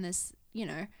that. And there's,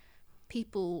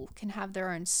 people can have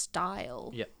their own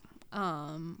style. Yep.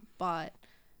 But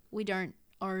we don't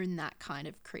own that kind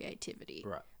of creativity.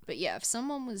 Right. But yeah, if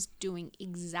someone was doing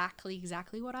exactly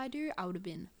what I do, I would have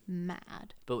been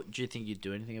mad. But do you think you'd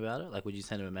do anything about it? Like, would you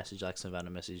send them a message like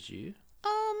Savannah messaged you?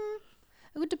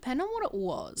 It would depend on what it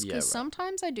was. Because Yeah, right.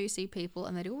 sometimes I do see people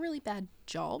and they do a really bad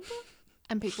job.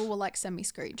 And people will like send me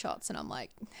screenshots and I'm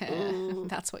like,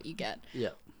 that's what you get.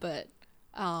 Yeah. But,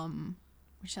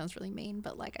 which sounds really mean,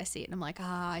 but like I see it and I'm like,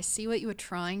 I see what you were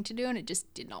trying to do and it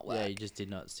just did not work. Yeah, you just did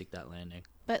not stick that landing.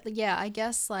 But yeah, I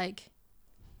guess like,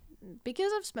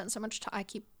 because I've spent so much time, I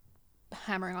keep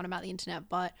hammering on about the internet,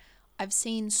 but I've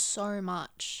seen so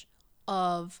much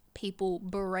of people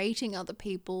berating other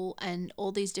people and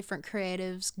all these different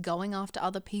creatives going after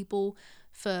other people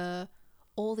for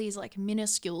all these like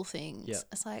minuscule things. Yeah.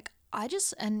 It's like,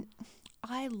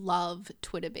 I love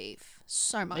Twitter beef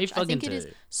so much. Me I think fucking it is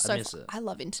too. so I miss it. I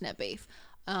love internet beef.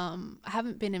 I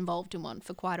haven't been involved in one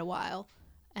for quite a while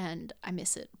and I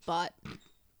miss it, but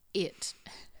it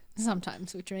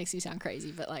sometimes, which makes you sound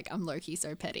crazy, but like I'm low-key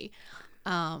so petty.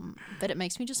 But it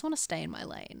makes me just want to stay in my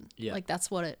lane. Yeah. Like that's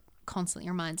what it constantly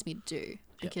reminds me to do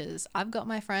because I've got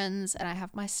my friends and I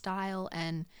have my style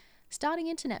and starting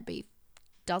internet beef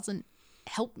doesn't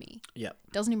help me. Yep.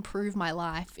 It doesn't improve my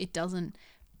life. It doesn't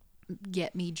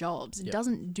get me jobs. It Yep.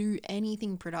 doesn't do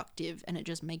anything productive and it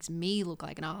just makes me look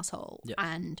like an asshole. Yep.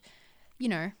 And,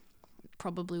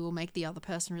 probably will make the other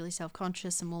person really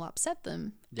self-conscious and will upset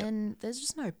them. Yep. And there's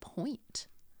just no point.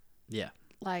 Yeah.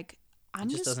 Like, It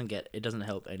just doesn't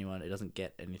help anyone. It doesn't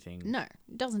get anything. No,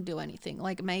 it doesn't do anything.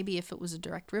 Like maybe if it was a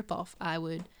direct rip-off, I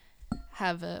would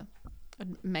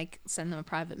send them a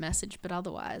private message, but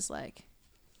otherwise, like,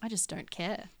 I just don't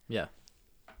care. Yeah.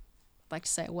 I'd like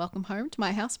to say welcome home to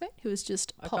my housemate who has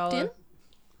just Hi, popped in.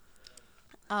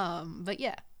 Carlo. But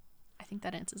yeah, I think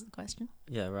that answers the question.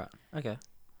 Yeah, right. Okay.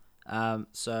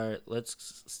 So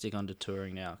let's stick on to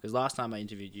touring now. Because last time I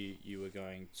interviewed you, you were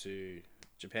going to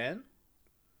Japan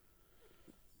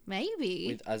Maybe.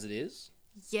 with As It Is.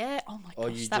 Yeah. Oh my Or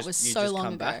gosh, you that just, was you so just long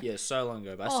come ago. back. Yeah, so long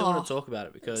ago. But I still want to talk about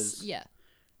it because Yeah.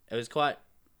 it was quite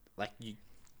like you.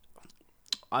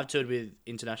 I've toured with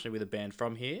internationally with a band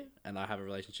from here, and I have a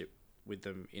relationship with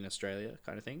them in Australia,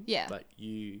 kind of thing. Yeah. But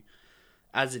you,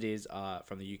 As It Is, are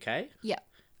from the UK, Yeah.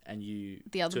 and you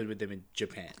The other- toured with them in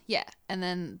Japan. Yeah. And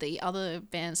then the other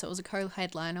band, so it was a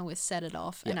co-headliner with Set It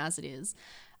Off and Yeah. As It Is.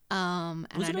 And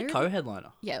Was it I a knew-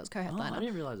 co-headliner? Yeah, it was Oh, co-headliner. I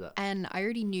didn't realize that. And I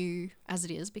already knew As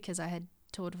It Is because I had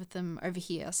toured with them over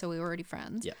here, so we were already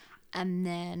friends. Yeah. And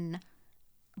then,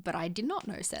 but I did not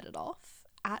know Set It Off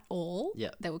at all. Yeah.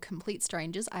 They were complete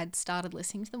strangers. I had started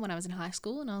listening to them when I was in high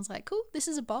school, and I was like, cool, this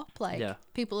is a bop. Like, Yeah.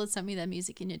 people had sent me their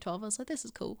music in year 12. I was like, this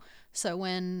is cool. So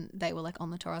when they were like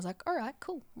on the tour, I was like, all right,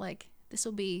 cool. Like, this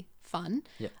will be fun.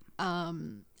 Yeah.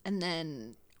 And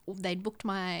then they'd booked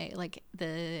our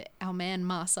man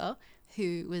Masa,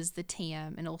 who was the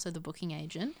TM and also the booking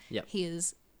agent. Yep.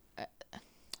 He's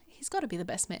got to be the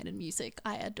best man in music.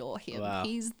 I adore him. Wow.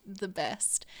 He's the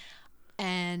best.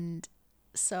 And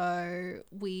so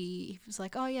he was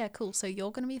like, oh yeah, cool. So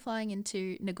you're going to be flying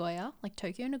into Nagoya, like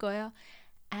Tokyo, Nagoya,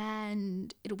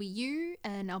 and it'll be you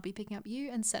and I'll be picking up you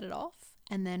and Set It Off.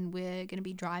 and then we're going to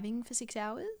be driving for 6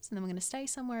 hours, and then we're going to stay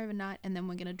somewhere overnight, and then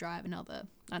we're going to drive another,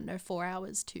 4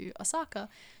 hours to Osaka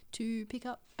to pick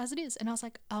up As It Is. And I was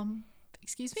like,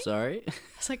 excuse me? Sorry. I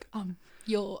was like,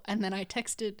 and then I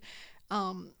texted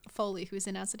Foley, who was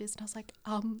in As It Is, and I was like,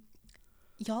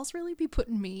 y'all's really be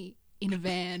putting me in a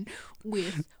van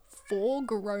with 4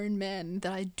 grown men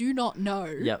that I do not know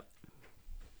Yep.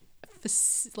 for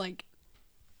like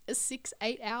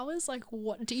 6-8 hours? Like,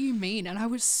 what do you mean? And I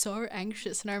was so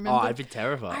anxious, and I remember I'd be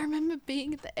terrified. I remember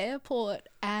being at the airport,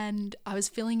 and I was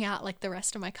filling out like the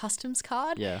rest of my customs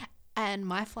card. Yeah. And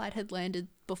my flight had landed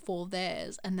before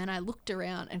theirs, and then I looked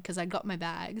around, and because I got my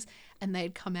bags, and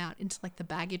they'd come out into like the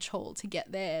baggage hall to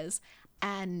get theirs,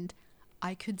 and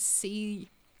I could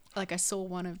see, like, I saw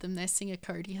one of them, their singer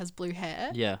Cody has blue hair.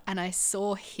 Yeah. And I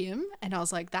saw him, and I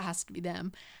was like, that has to be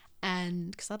them. And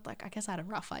because I guess I had a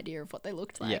rough idea of what they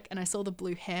looked like. Yeah. And I saw the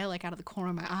blue hair like out of the corner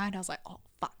of my eye, and I was like, oh,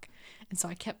 fuck. And so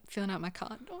I kept filling out my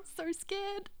card. I was so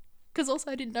scared. Because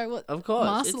also I didn't know what Of course.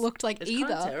 Master looked like it's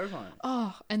either. It's terrifying.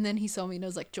 Oh, and then he saw me and I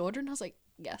was like, Georgia? And I was like,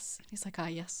 yes. He's like,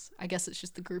 yes. I guess it's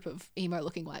just the group of emo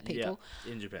looking white people.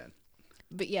 Yeah, in Japan.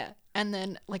 But yeah. And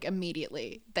then like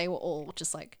immediately they were all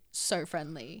just like so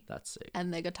friendly. That's sick.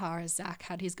 And the guitarist Zach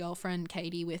had his girlfriend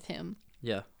Katie with him,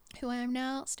 Yeah. who I am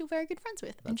now still very good friends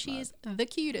with. And That's she nice. is the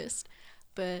cutest.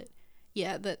 But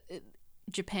yeah,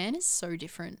 Japan is so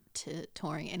different to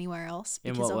touring anywhere else.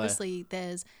 In Because what way? obviously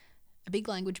there's a big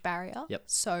language barrier. Yep.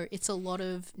 So it's a lot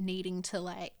of needing to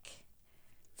like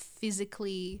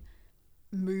physically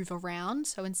move around.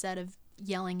 So instead of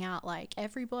yelling out like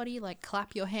everybody like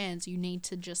clap your hands, you need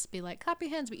to just be like clap your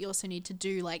hands, but you also need to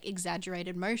do like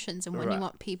exaggerated motions. And when you Right.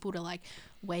 want people to like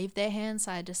wave their hands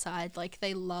side to side, like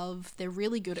they're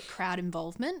really good at crowd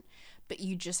involvement, but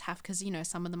you just have, because you know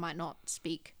some of them might not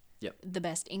speak Yep. the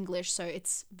best English, so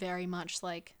it's very much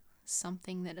like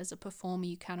something that as a performer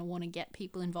you kind of want to get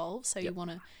people involved. So you Yep. want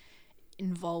to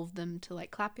involve them to like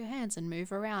clap your hands and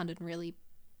move around and really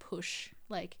push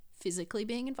like physically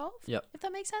being involved. Yep. If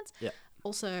that makes sense. Yep.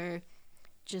 Also,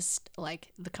 just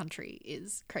like the country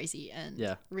is crazy and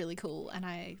Yeah. really cool, and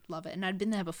I love it. And I'd been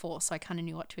there before, so I kind of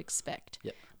knew what to expect.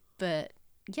 Yep. But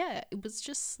yeah, it was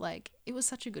just like, it was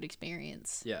such a good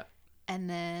experience. Yeah. And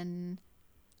then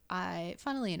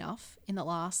funnily enough, in the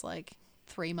last like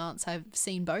 3 months, I've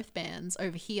seen both bands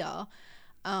over here,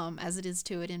 As It Is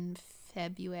to it in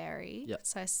February. Yep.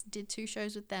 So I did 2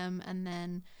 shows with them, and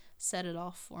then set it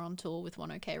off. We're on tour with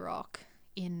One OK Rock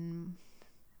in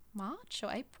March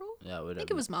or April. Yeah, I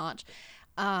think it was March.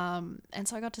 And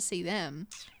so I got to see them,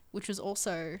 which was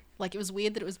also like, it was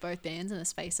weird that it was both bands in the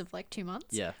space of like 2 months.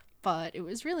 Yeah. But it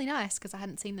was really nice because I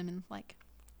hadn't seen them in like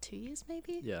 2 years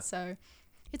maybe. Yeah. So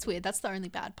it's weird. That's the only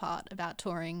bad part about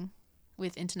touring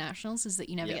with internationals, is that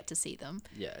you never Yeah. get to see them.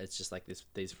 Yeah, it's just like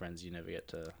these friends you never get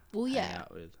to Well, hang yeah.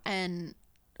 out with. And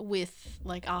with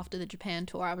like after the Japan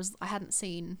tour, I hadn't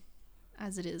seen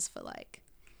As It Is for like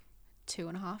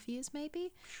 2.5 years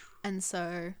maybe. And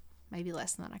so maybe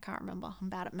less than that, I can't remember. I'm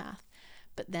bad at math.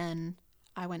 But then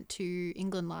I went to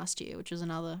England last year, which was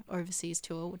another overseas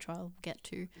tour, which I'll get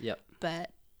to. Yep.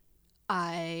 But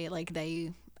As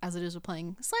It Is were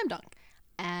playing Slam Dunk.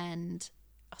 And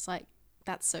I was like,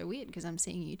 that's so weird because I'm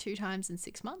seeing you 2 times in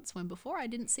 6 months, when before I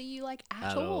didn't see you like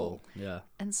at all. Yeah.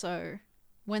 And so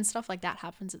when stuff like that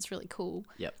happens, it's really cool.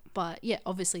 Yep. But yeah,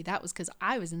 obviously that was because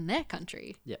I was in their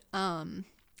country. Yeah.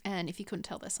 And if you couldn't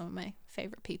tell, they're some of my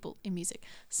favorite people in music.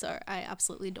 So I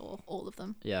absolutely adore all of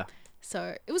them. Yeah.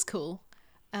 So it was cool.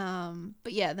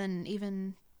 But yeah, then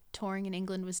even touring in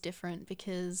England was different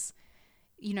because,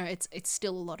 you know, it's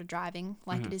still a lot of driving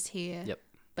like it is here. Yep.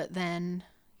 But then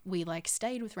we like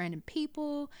stayed with random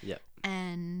people. Yep.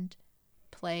 And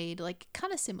played like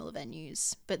kind of similar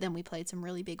venues, but then we played some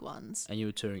really big ones. And you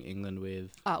were touring England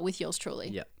with With yours truly.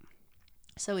 Yep.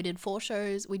 So we did 4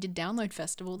 shows. We did Download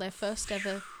Festival. Their first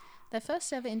ever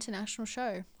international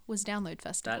show was Download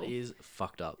Festival. That is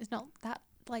fucked up. It's not that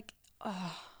like,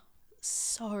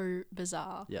 so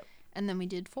bizarre. Yep. And then we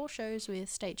did 4 shows with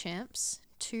State Champs,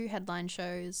 2 headline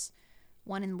shows,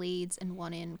 1 in Leeds and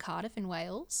 1 in Cardiff in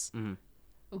Wales. Mhm.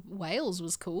 Wales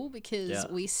was cool because Yeah.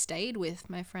 we stayed with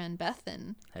my friend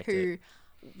Bethan, Hectic. who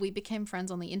we became friends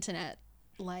on the internet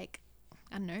like,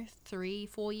 I don't know,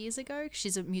 3-4 years ago.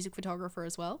 She's a music photographer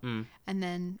as well. And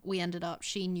then we ended up,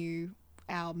 she knew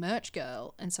our merch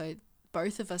girl, and so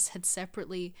both of us had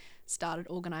separately started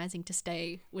organizing to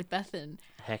stay with Bethan.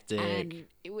 Hectic. And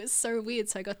it was so weird.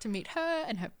 So I got to meet her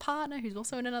and her partner, who's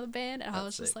also in another band, and I That's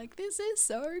was just sick. like, this is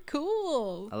so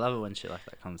cool. I love it when shit like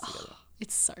that comes together.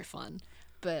 It's so fun.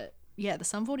 But yeah, the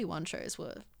Sum 41 shows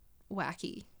were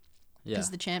wacky. Yeah.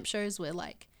 Because the Champ shows were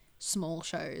like small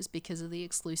shows because of the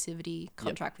exclusivity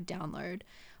contract with Download.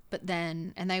 But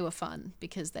then, and they were fun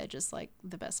because they're just like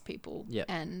the best people. Yep.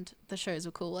 And the shows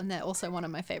were cool. And they're also one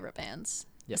of my favorite bands,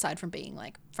 Yep. aside from being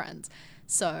like friends.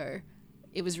 So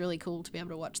it was really cool to be able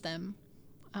to watch them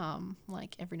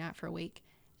like every night for a week.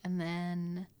 And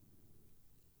then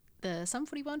the Sum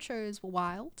 41 shows were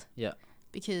wild. Yeah.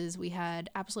 Because we had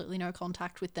absolutely no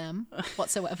contact with them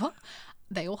whatsoever.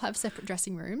 They all have separate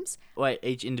dressing rooms. Wait,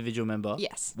 each individual member?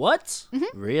 Yes. What?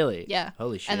 Really? Yeah.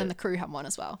 Holy shit. And then the crew have one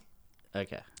as well.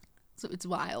 Okay. So it's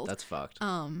wild. That's fucked.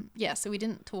 Yeah, so we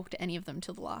didn't talk to any of them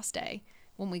till the last day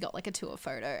when we got like a tour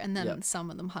photo, and then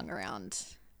some of them hung around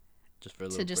Just for a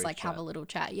little to just brief like have chat. a little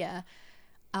chat. Yeah.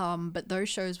 But those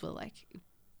shows were like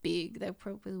big. They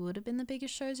probably would have been the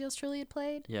biggest shows the Australia had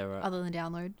played. Yeah, right. Other than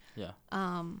Download. Yeah.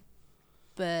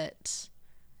 But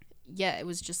yeah, it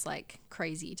was just like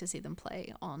crazy to see them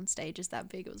play on stages that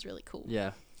big. It was really cool.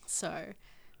 Yeah. So,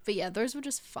 but yeah, those were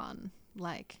just fun.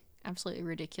 Like absolutely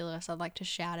ridiculous. I'd like to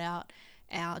shout out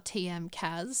our TM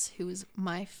Kaz, who is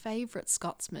my favourite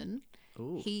Scotsman.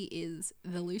 Ooh. He is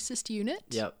the loosest unit.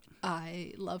 Yep.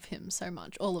 I love him so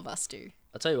much. All of us do.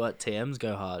 I'll tell you what, TMs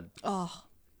go hard. Oh,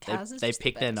 They, Kaz is they just the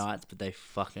pick their best. nights, but they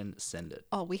fucking send it.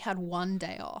 Oh, we had one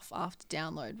day off after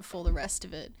Download before the rest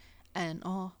of it. And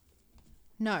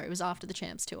no, it was after the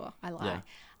Champs tour. I lie. Yeah.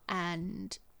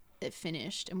 And it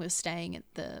finished and we were staying at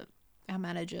our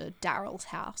manager Daryl's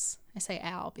house. I say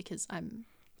our because I'm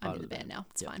Part in of the the band now.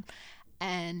 It's Yep. fine.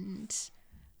 And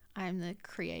I'm the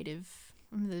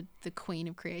queen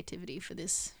of creativity for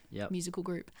this Yep. musical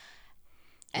group.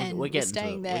 We're And we're getting to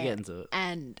staying it. there. We're getting to it.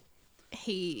 And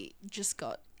he just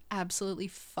got absolutely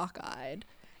fuck-eyed.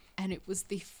 And it was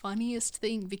the funniest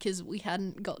thing because we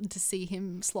hadn't gotten to see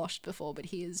him sloshed before, but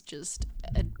he is just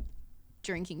a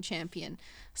drinking champion.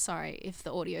 Sorry if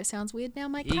the audio sounds weird now.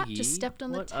 My cat just Iggy, stepped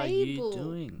on the what table. are you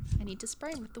doing? I need to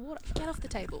spray him with the water. Get off the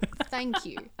table. Thank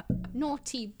you.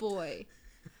 Naughty boy.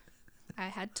 I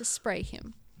had to spray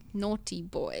him. Naughty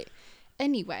boy.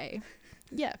 Anyway,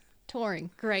 yeah, touring,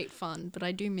 great fun, but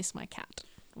I do miss my cat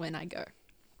when I go.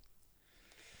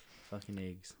 Fucking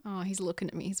eggs. Oh, he's looking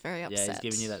at me. He's very upset. Yeah, he's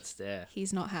giving you that stare.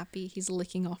 He's not happy. He's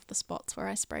licking off the spots where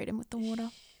I sprayed him with the water.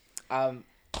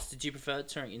 Did you prefer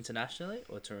touring internationally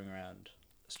or touring around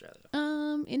Australia?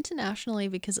 Internationally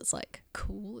because it's like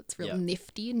cool. It's real Yep.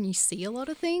 nifty and you see a lot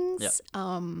of things. Yep.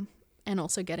 And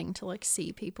also getting to like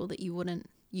see people that you wouldn't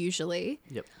usually.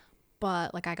 Yep.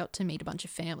 But like I got to meet a bunch of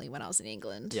family when I was in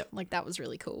England. Yep. Like that was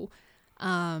really cool.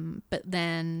 But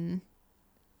then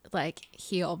like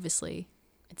here obviously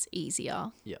it's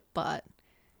easier. Yep. But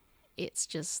it's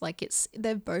just like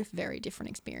they're both very different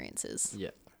experiences.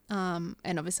 Yep. And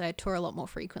obviously I tour a lot more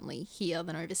frequently here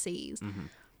than overseas. Mm-hmm.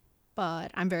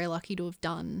 But I'm very lucky to have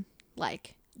done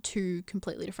like 2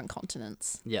 completely different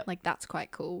continents. Yep. Like that's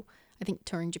quite cool. I think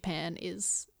touring Japan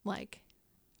is like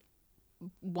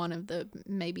one of the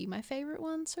maybe my favorite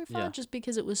ones so far, Yeah. just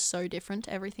because it was so different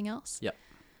to everything else. Yep.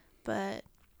 But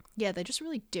yeah, they're just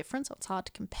really different, so it's hard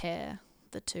to compare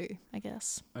the two, I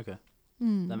guess. Okay.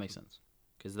 That makes sense.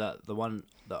 Because the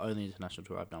only international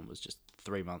tour I've done was just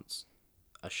 3 months,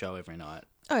 a show every night.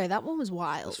 Oh, that one was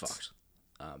wild. It was fucked.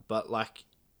 But like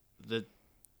the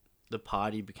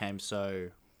party became so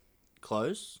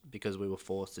close because we were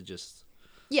forced to just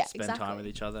Yeah, spend exactly. time with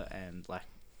each other, and like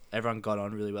everyone got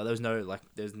on really well. There was no like,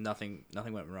 there's nothing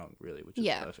went wrong really, which is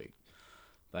Yeah. perfect.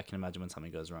 But I can imagine when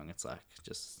something goes wrong, it's like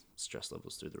just stress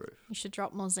levels through the roof. You should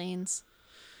drop more zines.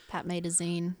 Pat made a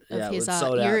zine of Yeah, his it's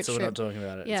sold out, Europe so we're trip. not talking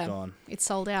about it. Yeah. It's gone. It's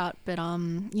sold out, but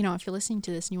you know, if you're listening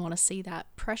to this and you want to see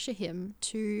that, pressure him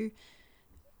to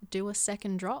do a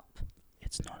second drop.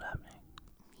 It's not happening.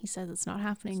 He says it's not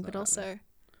happening, It's but not also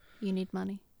you need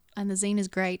money. And the zine is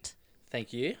great.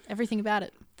 Thank you. Everything about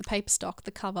it. The paper stock,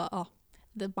 the cover,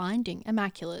 the binding,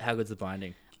 immaculate. How good's the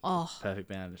binding? Oh, Perfect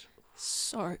bound.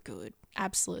 so good.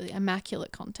 Absolutely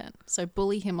immaculate content. So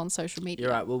bully him on social media.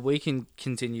 You're right. Well, we can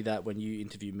continue that when you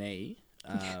interview me.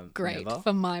 Great. whenever.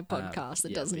 For my podcast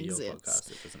that Yeah, doesn't for your exist. podcast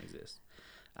that doesn't exist.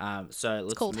 So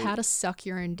let's It's called move- How to Suck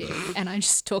Your Own Dick. And I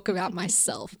just talk about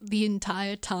myself the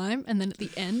entire time. And then at the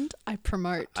end, I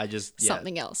promote I just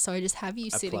something else. So I just have you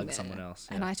sitting plug there. someone else,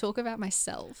 And yeah. I talk about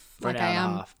myself For an like hour I and a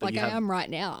am half, but like you I have- am right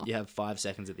now. You have 5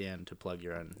 seconds at the end to plug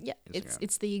your own. Yeah, Instagram.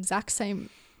 it's the exact same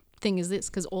thing as this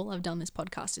because all I've done this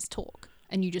podcast is talk.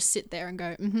 And you just sit there and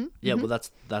go, Yeah, well,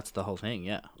 that's the whole thing.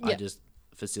 Yeah. I Yeah. just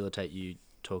facilitate you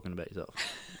talking about yourself,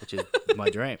 which is my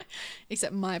dream.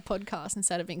 Except my podcast,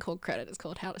 instead of being called Credit, is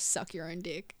called How to Suck Your Own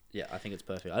Dick. Yeah, I think it's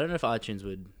perfect. I don't know if iTunes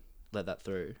would let that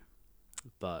through,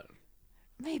 but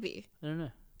Maybe. I don't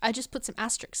know. I just put some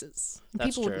asterisks. And That's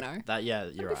people true. would know. You're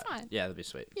That'd right. be fine. Yeah, that'd be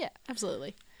sweet. Yeah,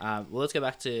 absolutely. Well, let's go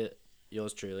back to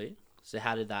yours truly. So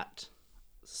how did that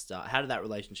start? How did that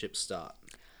relationship start?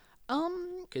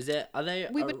 Because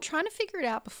We were trying to figure it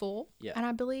out before. Yeah. And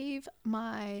I believe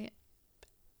my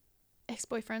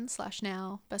ex-boyfriend /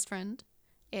 now best friend,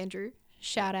 Andrew,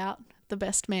 shout out the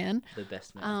best man. The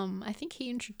best man. I think he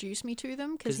introduced me to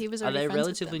them because he was Are already they a friends with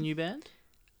relatively them. new band?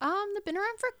 They've been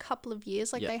around for a couple of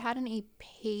years. Like Yep. they had an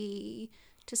EP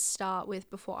to start with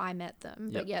before I met them.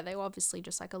 But Yep. yeah, they were obviously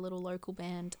just like a little local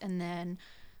band. And then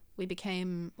we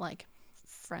became like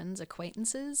friends,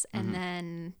 acquaintances. And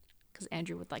then, because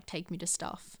Andrew would like take me to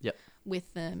stuff Yep.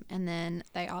 with them. And then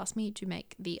they asked me to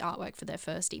make the artwork for their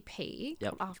first EP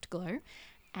Yep. called Afterglow.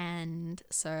 And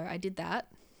so I did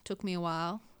that. Took me a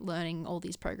while learning all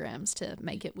these programs to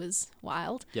make it was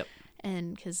wild. Yep.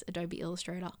 And because Adobe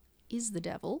Illustrator is the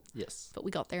devil. Yes. But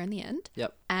we got there in the end.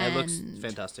 Yep. And It looks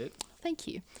fantastic. Thank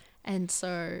you. And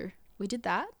so we did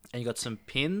that. And you got some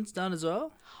pins done as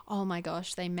well? Oh my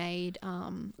gosh, they made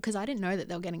because I didn't know that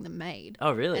they were getting them made.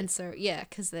 Oh, really? And so yeah,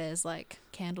 because there's like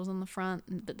candles on the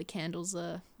front, but the candles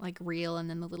are like real, and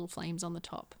then the little flames on the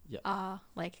top Yep. are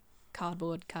like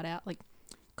cardboard cutout, like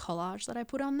collage that I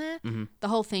put on there. Mm-hmm. The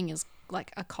whole thing is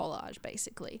like a collage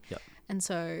basically. Yep. And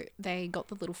so they got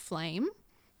the little flame,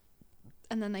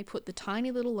 and then they put the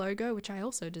tiny little logo, which I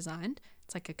also designed.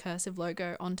 It's like a cursive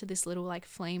logo onto this little like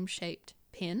flame shaped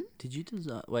pin. Did you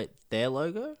design... Wait, their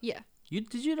logo? Yeah.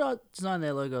 Did you not design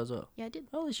their logo as well? Yeah, I did.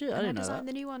 Holy shit, And I didn't know designed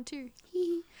that. the new one too.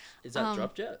 Is that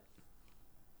dropped yet?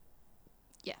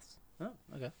 Yes. Oh,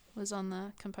 okay. Was on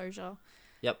the composure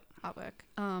Yep.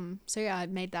 artwork. So yeah, I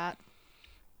made that.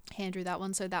 Hand drew that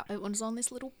one, so that it was on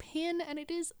this little pin, and it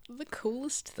is the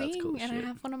coolest thing. That's cool as and shit. I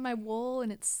have one on my wall,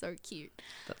 and it's so cute.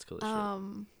 That's cool as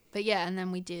shit. But yeah, and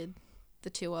then we did the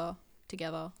tour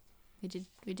together. We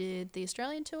did the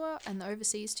Australian tour and the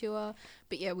overseas tour.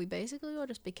 But yeah, we basically all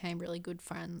just became really good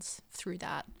friends through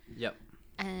that. Yep.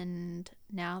 And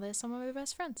now they're some of my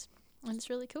best friends, and it's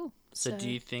really cool. So do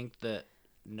you think that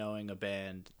knowing a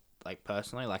band, like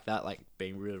personally, like that, like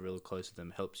being really, really close to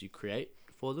them helps you create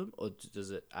for them, or does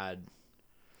it add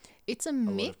it's a lot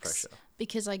of mix pressure?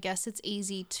 because I guess it's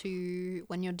easy to,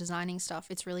 when you're designing stuff,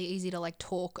 it's really easy to like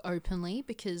talk openly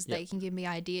because they Yep. can give me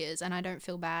ideas, and I don't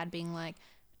feel bad being like,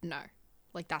 no,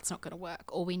 like that's not going to work,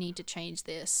 or we need to change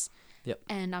this. Yep.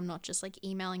 And I'm not just like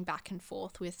emailing back and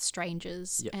forth with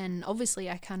strangers. Yep. And obviously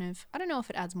I don't know if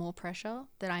it adds more pressure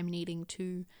that I'm needing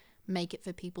to make it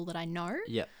for people that I know,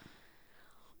 Yep.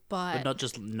 but But not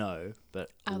just know,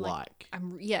 but I like.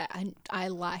 I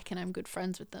like and I'm good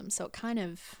friends with them. So it kind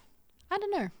of, I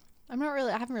don't know.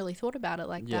 I haven't really thought about it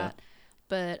like Yeah. that.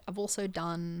 But I've also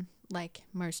done, like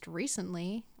most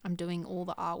recently, I'm doing all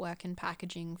the artwork and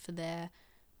packaging for their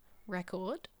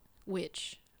record,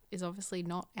 which is obviously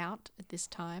not out at this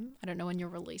time. I don't know when you're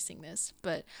releasing this,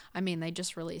 but I mean, they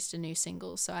just released a new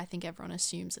single. So I think everyone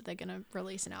assumes that they're going to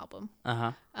release an album.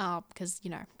 Because,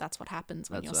 that's what happens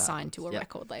when That's you're what signed to a happens, yep.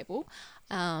 record label.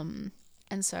 And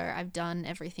so I've done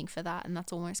everything for that, and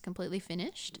that's almost completely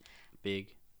finished,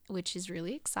 Big. which is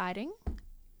really exciting.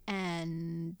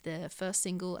 And the first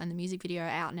single and the music video are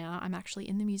out now. I'm actually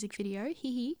in the music video.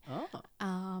 Hee hee.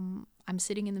 Oh. I'm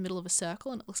sitting in the middle of a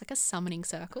circle, and it looks like a summoning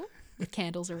circle with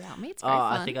candles around me. It's Oh, very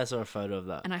fun. I think I saw a photo of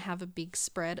that. And I have a big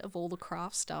spread of all the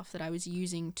craft stuff that I was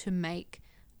using to make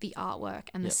the artwork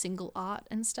and the Yep. single art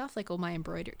and stuff, like all my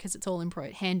embroidery, because it's all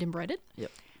hand embroidered.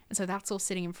 Yep. And so that's all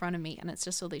sitting in front of me, and it's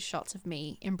just all these shots of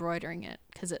me embroidering it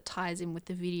because it ties in with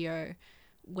the video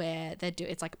where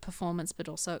it's like a performance, but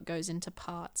also it goes into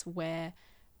parts where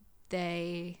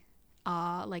they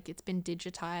are like, it's been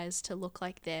digitized to look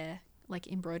like they're like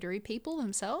embroidery people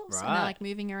themselves, and they're Right. like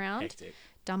moving around. Hectic.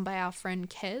 Done by our friend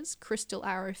Kez, Crystal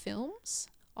Arrow Films,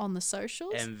 on the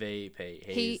socials. MVP.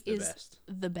 He He's the is best.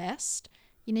 the best.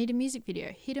 You need a music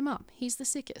video, hit him up. He's the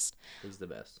sickest. He's the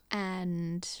best.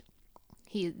 And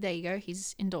there you go.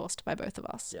 He's endorsed by both of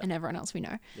us Yep. and everyone else we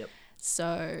know. Yep.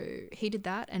 So he did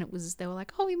that, and they were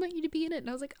like, oh, we want you to be in it. And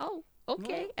I was like, oh,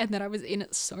 okay. Yeah. And then I was in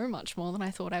it so much more than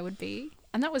I thought I would be.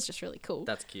 And that was just really cool.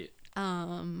 That's cute.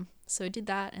 So I did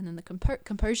that, and then the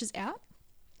composure's out.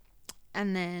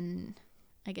 And then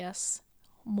I guess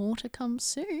more to come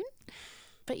soon.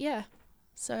 But yeah,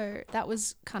 so that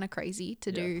was kind of crazy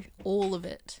to do all of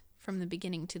it from the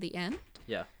beginning to the end.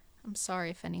 Yeah. I'm sorry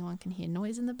if anyone can hear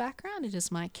noise in the background. It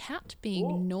is my cat being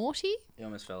Whoa. naughty. He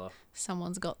almost fell off.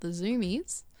 Someone's got the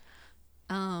zoomies.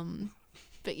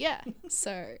 But yeah,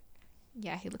 so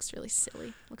yeah, he looks really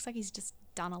silly. Looks like he's just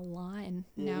done a line.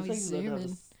 Now he's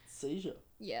zooming. Seizure.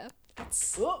 Yeah,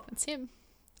 that's Oh. him.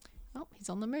 oh, he's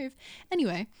on the move.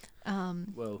 Anyway,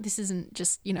 Well, this isn't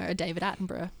just, you know, a David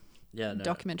Attenborough yeah, no,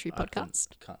 documentary I podcast.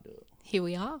 can't do it. Here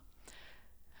we are.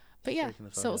 But yeah, Freaking the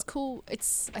fuck so it's out. cool.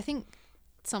 It's, I think,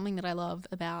 something that I love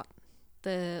about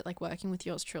the, like, working with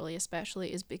yours truly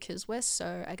especially is because we're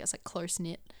so, I guess, like,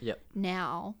 close-knit Yep.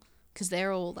 now, because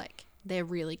they're all, like, they're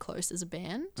really close as a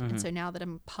band. And so now that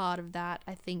I'm part of that,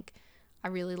 I think I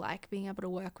really like being able to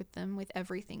work with them with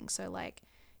everything. So, like,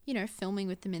 you know, filming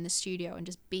with them in the studio and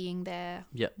just being there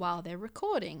Yep. while they're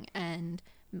recording. And,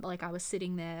 like, I was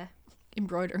sitting there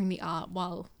embroidering the art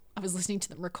while I was listening to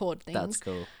them record things. That's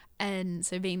cool. And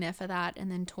so being there for that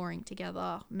and then touring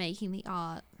together, making the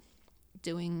art,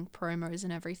 doing promos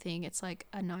and everything, it's like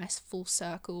a nice full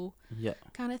circle Yeah.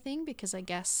 kind of thing, because I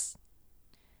guess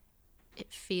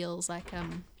it feels like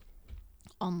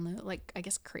on the, like, I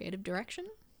guess, creative direction.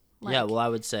 Like, Yeah, well, I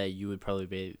would say you would probably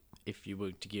be, if you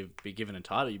were to be given a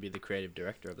title, you'd be the creative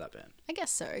director of that band. I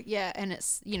guess so, yeah. And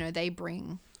it's, you know, they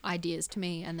bring ideas to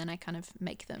me and then I kind of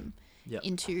make them Yep.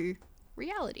 into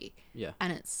reality. Yeah.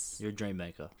 And it's, You're a dream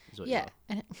maker, is what you yeah, are.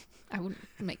 and I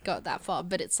wouldn't go that far,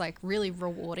 but it's like really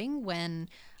rewarding when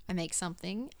I make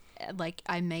something, like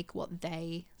I make what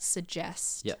they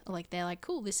suggest. Yeah. Like they're like,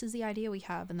 cool, this is the idea we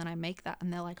have, and then I make that,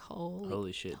 and they're like,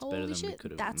 Holy shit, it's better holy than we shit,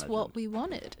 could have that's imagined. what we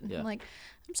wanted. And Yeah. I'm like,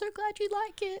 I'm so glad you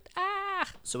like it. Ah.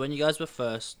 So when you guys were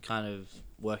first kind of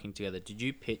working together, did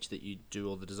you pitch that you do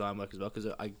all the design work as well?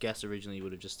 Because I guess originally you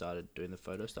would have just started doing the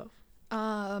photo stuff.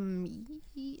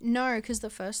 No, because the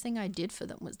first thing I did for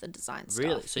them was the design stuff.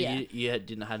 Really? So yeah. you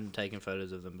hadn't taken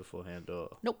photos of them beforehand,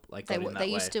 or Nope. like They got in were, that they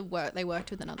way? used to work. They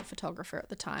worked with another photographer at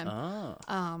the time.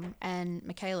 And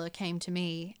Michaela came to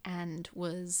me and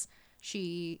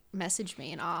she messaged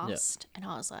me and asked, and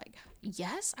I was like,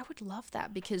 yes, I would love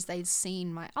that, because they'd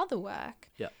seen my other work.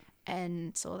 Yeah.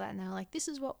 And saw that, and they were like, this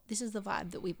is the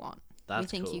vibe that we want. That's we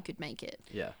think cool. you could make it.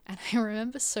 Yeah. And I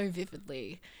remember so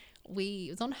vividly,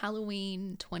 it was on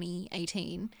Halloween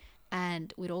 2018,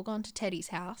 and we'd all gone to Teddy's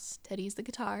house. Teddy's the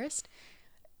guitarist.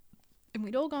 And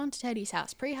we'd all gone to Teddy's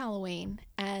house pre-Halloween,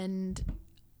 and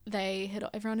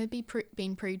everyone had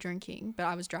been pre-drinking, but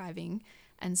I was driving.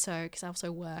 And so, because I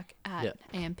also work at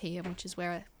AMP, which is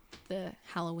where the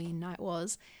Halloween night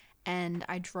was, and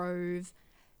I drove,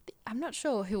 I'm not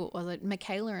sure who it was, like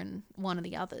Michaela and one of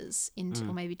the others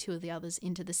or maybe two of the others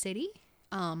into the city.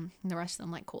 And the rest of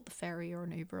them like caught the ferry or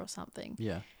an Uber or something.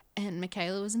 Yeah. And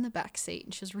Michaela was in the back seat,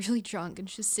 and she was really drunk, and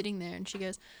she's sitting there, and she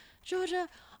goes, Georgia,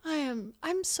 I'm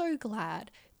so glad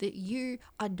that you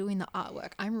are doing the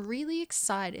artwork. I'm really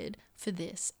excited for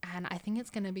this, and I think it's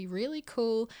going to be really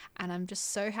cool, and I'm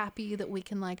just so happy that we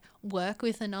can like work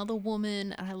with another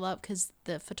woman. And I love, because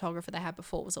the photographer they had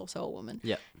before was also a woman.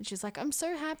 Yeah. And she's like, I'm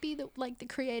so happy that like the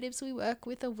creatives we work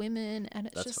with are women, and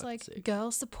it's That's just fucking like sick.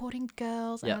 girls supporting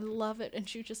girls, and I love it. And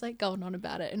she was just like going on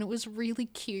about it, and it was really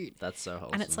cute. That's so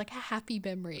wholesome. And it's like a happy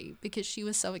memory, because she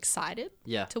was so excited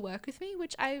to work with me,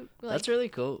 which I like. That's really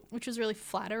cool. Which was really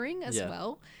flattering as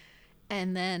well.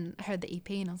 And then I heard the EP,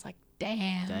 and I was like,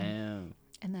 damn.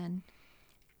 And then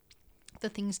the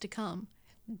things to come,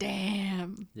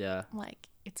 damn. Yeah. Like,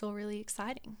 it's all really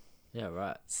exciting. Yeah,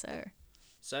 right. So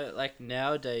like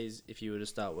nowadays, if you were to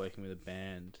start working with a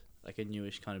band, like a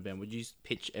newish kind of band, would you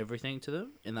pitch everything to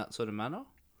them in that sort of manner?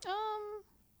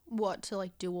 what, to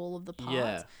like do all of the parts?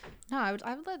 Yeah. No, I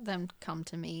would let them come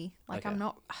to me. Like, Okay.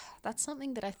 that's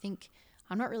something that I think,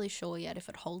 I'm not really sure yet if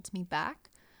it holds me back,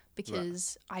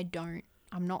 because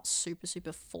I'm not super,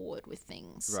 super forward with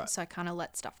things. Right. So I kind of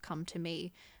let stuff come to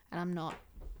me, and I'm not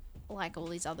like all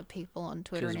these other people on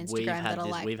Twitter and 'Cause Instagram that are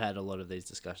like, we've had a lot of these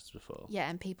discussions before. yeah,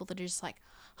 and people that are just like,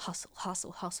 hustle,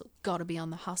 hustle, hustle, gotta be on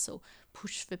the hustle,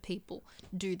 push for people,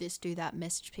 do this, do that,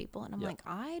 message people. And I'm like,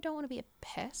 I don't want to be a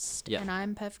pest, and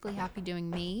I'm perfectly happy doing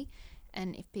me.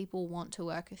 And if people want to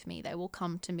work with me, they will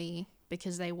come to me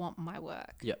because they want my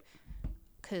work. Yep.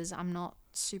 Because I'm not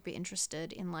super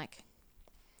interested in like,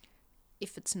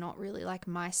 if it's not really like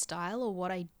my style or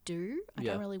what I do, I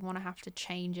don't really want to have to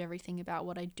change everything about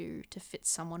what I do to fit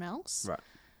someone else. Right.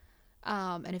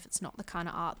 And if it's not the kind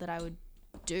of art that I would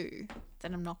do,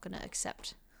 then I'm not going to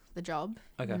accept the job,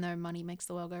 even though money makes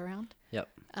the world go round. Yep.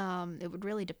 It would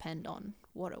really depend on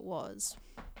what it was.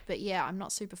 But yeah, I'm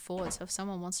not super forward, so if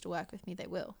someone wants to work with me, they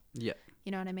will. Yep.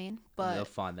 You know what I mean? And But they'll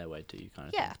find their way to you, kind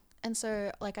of yeah. thing. And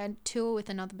so like I tour with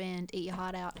another band, Eat Your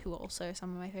Heart Out, who are also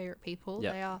some of my favorite people.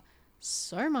 Yep. They are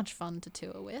so much fun to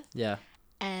tour with. Yeah.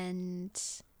 And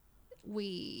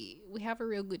we have a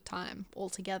real good time all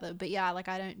together. But yeah, like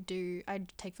I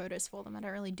take photos for them. I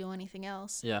don't really do anything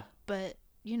else. Yeah. But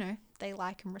you know, they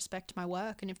like and respect my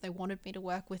work, and if they wanted me to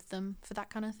work with them for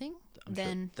that kind of thing, I'm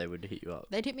then sure they would hit you up.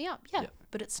 they'd hit me up. Yeah. Yeah.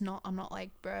 but it's not. I'm not like,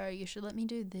 bro, you should let me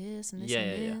do this and this Yeah,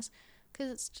 and yeah. this,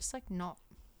 because it's just like not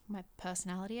my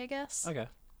personality, I guess. Okay.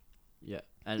 Yeah,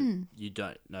 and you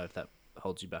don't know if that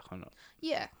holds you back or not.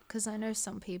 Yeah, because I know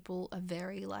some people are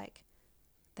very like,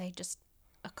 they just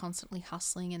are constantly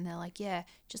hustling, and they're like, yeah,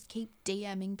 just keep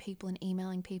DMing people and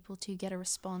emailing people to get a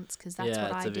response, because that's Yeah,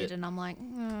 what it's I a did, bit- and I'm like,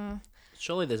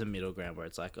 Surely there's a middle ground where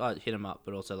it's like, oh, hit them up,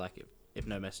 but also like if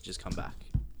no messages come back,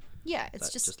 yeah,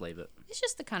 it's just leave it. it's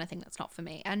just the kind of thing that's not for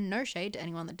me. And no shade to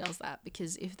anyone that does that,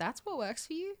 because if that's what works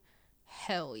for you,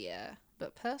 hell yeah.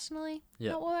 But personally,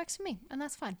 Yeah. not what works for me, and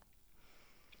that's fine.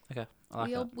 Okay, I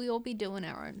like that. We all be doing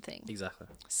our own thing, Exactly.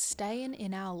 staying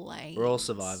in our lane. We're all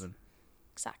surviving.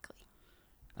 Exactly.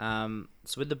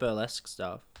 So with the burlesque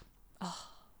stuff,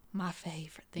 My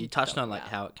favorite thing. you to touched talk on like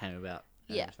about. how it came about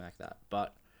and Yeah. everything like that.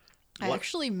 But I what?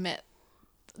 actually met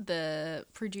the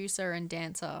producer and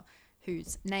dancer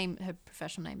her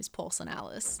professional name is Porcelain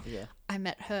Alice. Yeah. I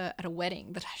met her at a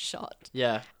wedding that I shot,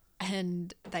 Yeah.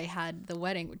 and they had the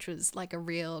wedding, which was like a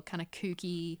real kind of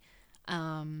kooky,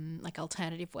 like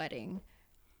alternative wedding.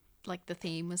 Like the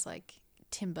theme was like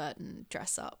Tim Burton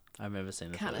dress up I remember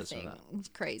seeing the kind of photos of thing. that. It was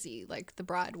crazy. Like the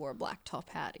bride wore a black top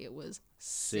hat. It was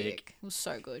Sick. sick. It was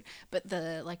so good. But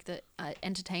the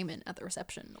entertainment at the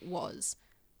reception was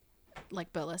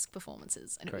like burlesque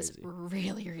performances, and Crazy. it was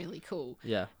really, really cool.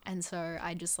 Yeah. And so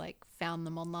I just like found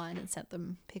them online and sent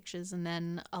them pictures, and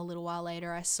then a little while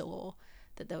later I saw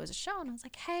that there was a show, and I was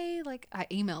like, hey, like I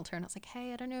emailed her and I was like,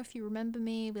 hey, I don't know if you remember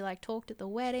me, we like talked at the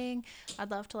wedding, I'd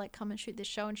love to like come and shoot this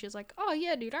show. And she was like, oh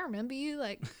yeah, dude, I remember you,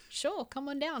 like sure, come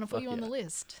on down, I'll put Fuck you on yeah. the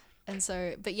list. And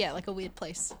so, but yeah, like a weird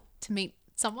place to meet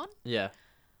someone, Yeah.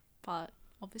 but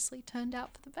obviously turned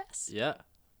out for the best. Yeah.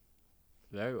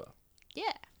 Very well.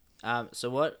 Yeah. So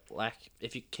what, like,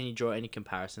 can you draw any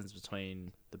comparisons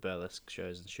between the burlesque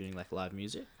shows and shooting like live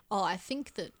music? Oh, I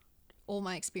think that all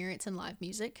my experience in live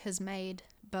music has made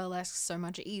burlesque so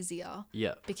much easier,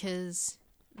 Yeah. because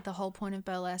the whole point of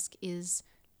burlesque is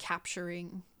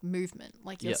capturing movement.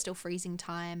 Like you're Yep. still freezing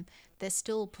time. They're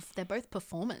both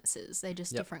performances. They're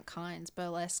just Yep. different kinds.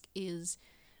 Burlesque is,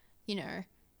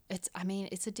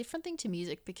 it's a different thing to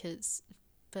music,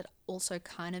 but also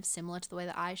kind of similar to the way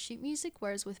that I shoot music.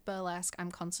 Whereas with burlesque,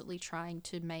 I'm constantly trying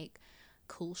to make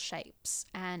cool shapes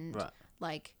and Right.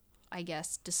 like, I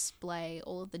guess, display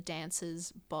all of the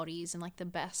dancers' bodies in like the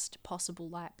best possible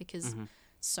light, because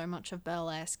so much of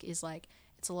burlesque is like,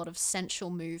 it's a lot of sensual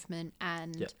movement,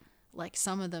 and Yep. like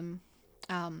some of them,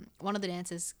 one of the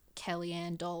dancers,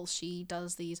 Kellyanne Doll, she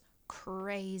does these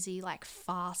crazy like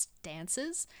fast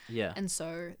dances, Yeah. and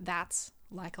so that's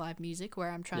like live music where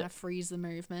I'm trying Yep. to freeze the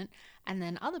movement. And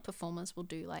then other performers will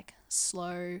do like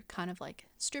slow kind of like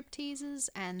strip teases,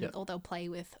 and Yep. or they'll play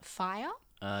with fire,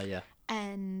 Yeah.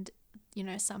 and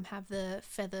some have the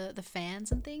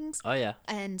fans and things. Oh yeah.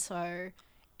 And so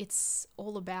it's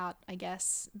all about, I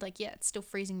guess, like, yeah, it's still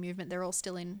freezing movement. They're all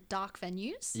still in dark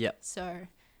venues. Yep. So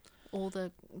all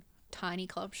the tiny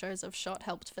club shows I've shot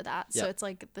helped for that. So Yep. it's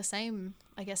like the same,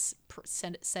 I guess,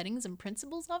 settings and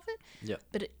principles of it. Yep.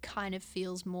 But it kind of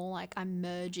feels more like I'm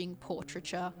merging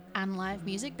portraiture and live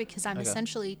music, because I'm Okay.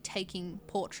 essentially taking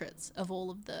portraits of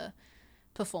all of the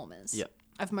performers. Yep.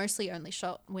 I've mostly only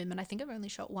shot women. I think I've only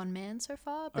shot one man so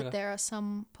far, but Okay. there are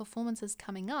some performances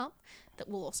coming up that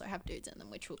will also have dudes in them,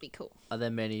 which will be cool. Are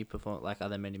there many Are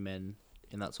there many men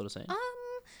in that sort of scene?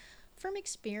 From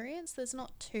experience, there's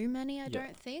not too many, I Yep.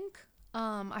 don't think.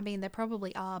 I mean, there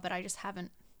probably are, but I just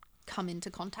haven't come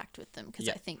into contact with them, because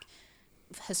Yep. I think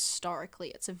historically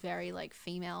it's a very like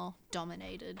female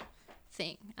dominated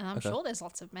thing, and I'm Okay. sure there's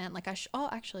lots of men. Like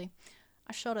actually,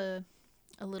 I shot a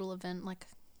little event like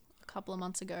a couple of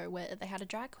months ago where they had a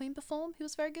drag queen perform who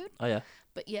was very good. Oh yeah.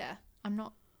 But yeah, I'm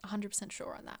not 100%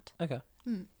 sure on that. Okay.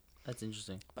 That's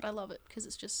interesting. But I love it because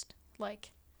it's just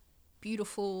like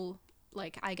beautiful.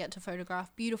 Like I get to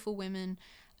photograph beautiful women,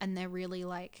 and they're really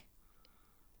like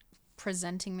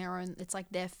presenting their own. It's like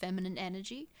their feminine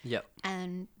energy, Yep.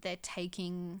 and they're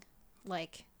taking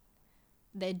like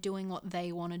they're doing what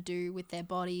they want to do with their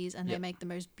bodies, and they Yep. make the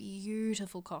most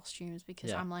beautiful costumes,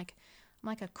 because Yeah. I'm like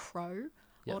a crow.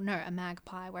 Yep. Or no, a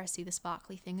magpie, where I see the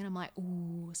sparkly thing and I'm like,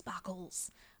 ooh,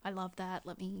 sparkles. I love that.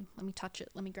 Let me touch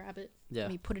it. Let me grab it. Yeah.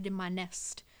 Let me put it in my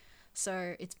nest.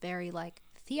 So it's very like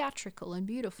theatrical and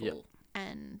beautiful. Yep.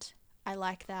 And I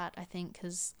like that, I think,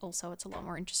 because also it's a lot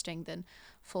more interesting than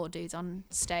 4 dudes on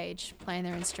stage playing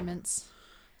their instruments.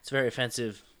 It's very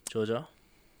offensive, Georgia.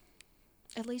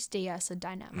 At least DS are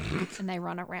dynamic and they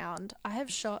run around. I have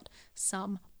shot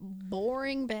some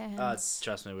boring bands.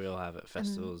 Trust me, we all have at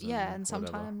festivals. and whatever.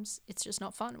 sometimes it's just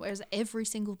not fun. Whereas every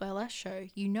single burlesque show,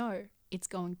 it's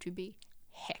going to be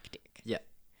hectic. Yeah.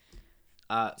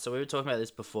 So we were talking about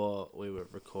this before we were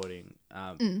recording.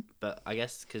 But I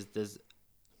guess because the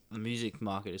music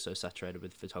market is so saturated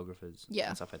with photographers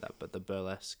and stuff like that. But the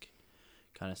burlesque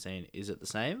kind of scene, is it the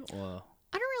same or?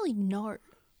 I don't really know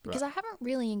because I haven't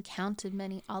really encountered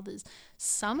many others.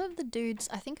 Some of the dudes,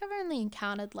 I think I've only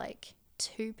encountered like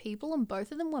 2 people, and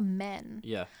both of them were men.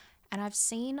 Yeah. And I've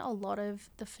seen a lot of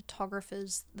the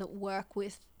photographers that work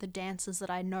with the dancers that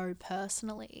I know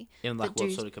personally. In like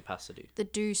what sort of capacity?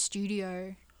 That do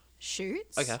studio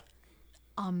shoots. Okay.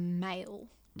 Are male.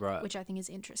 Right. Which I think is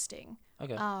interesting.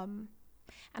 Okay. And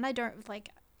I don't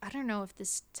know if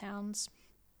this sounds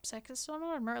sexist or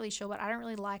not. I'm not really sure, but I don't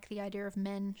really like the idea of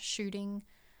men shooting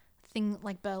thing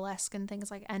like burlesque and things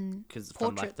like and because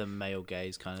from like the male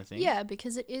gaze kind of thing. Yeah,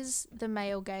 because it is the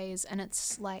male gaze, and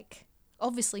it's like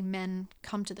obviously men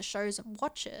come to the shows and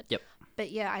watch it. Yep.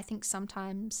 But yeah, I think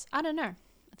sometimes I don't know.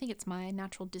 I think it's my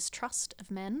natural distrust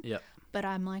of men. Yep. But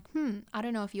I'm like, I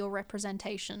don't know if your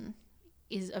representation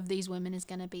of these women is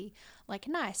going to be like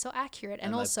nice or accurate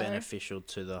and like also beneficial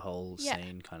to the whole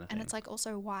scene kind of thing. And it's like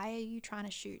also, why are you trying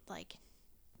to shoot like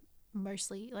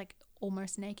mostly like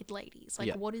almost naked ladies?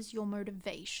 Like what is your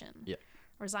motivation? Yeah.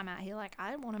 Whereas I'm out here like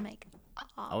I want to make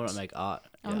art. I want to make art.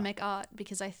 I want to make art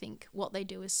because I think what they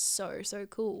do is so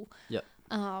cool. Yep.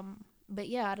 But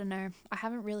yeah, I don't know.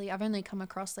 I've only come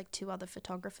across like 2 other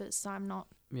photographers, so I'm not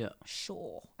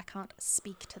sure. I can't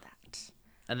speak to that.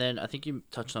 And then I think you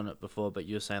touched on it before, but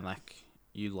you were saying like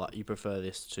you prefer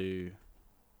this to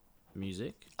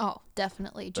music. Oh,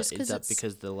 definitely. Just is that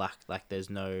because the like there's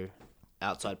no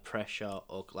outside pressure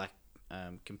or like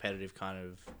competitive kind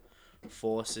of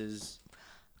forces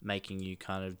making you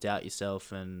kind of doubt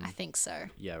yourself? And I think so.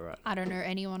 Yeah, right. I don't know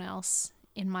anyone else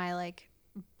in my like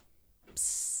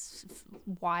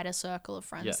wider circle of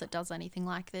friends that does anything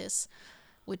like this,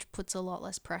 which puts a lot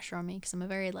less pressure on me because I'm a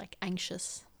very like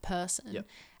anxious person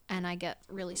and I get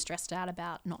really stressed out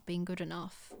about not being good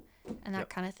enough and that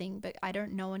kind of thing. But I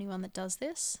don't know anyone that does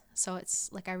this, so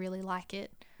it's like I really like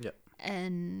it.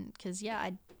 And because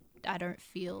I don't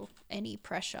feel any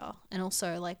pressure, and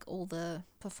also like all the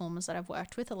performers that I've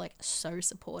worked with are like so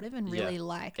supportive and really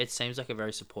like. It seems like a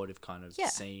very supportive kind of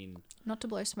scene. Not to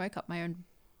blow smoke up my own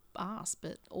ass,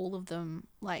 but all of them,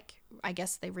 like, I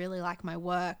guess they really like my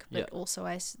work, but also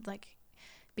I like,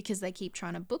 because they keep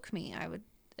trying to book me, I would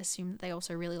assume that they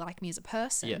also really like me as a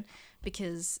person,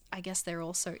 because I guess they're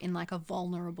also in like a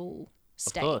vulnerable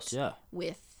state, of course,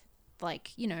 with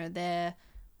like, you know, they're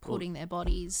putting their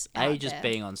bodies out just there.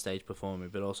 being on stage performing,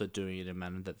 but also doing it in a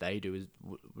manner that they do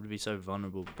would be so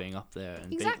vulnerable, being up there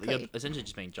and you're essentially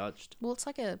just being judged. Well, it's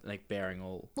like bearing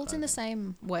all. Well, it's in the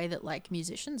same way that like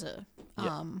musicians are.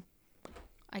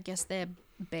 I guess they're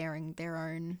bearing their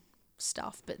own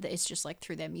stuff, but it's just like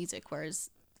through their music,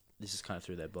 whereas this is kind of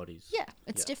through their bodies. Yeah,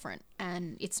 it's different,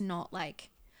 and it's not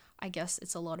like, I guess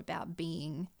it's a lot about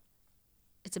being.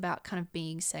 It's about kind of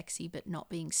being sexy, but not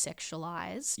being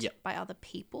sexualized by other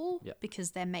people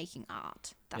because they're making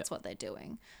art. That's what they're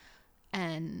doing.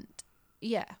 And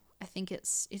I think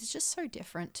it's just so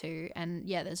different too. And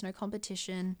there's no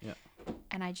competition. Yeah.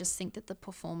 And I just think that the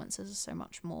performances are so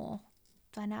much more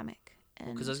dynamic.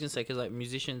 Because I was going to say, because like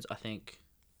musicians, I think,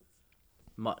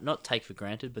 might not take for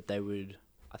granted, but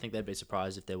I think they'd be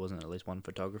surprised if there wasn't at least one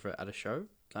photographer at a show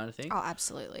kind of thing. Oh,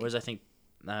 absolutely. Whereas I think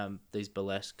these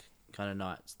burlesque kind of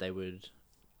nights, I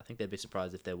think they'd be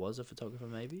surprised if there was a photographer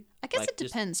maybe. I guess it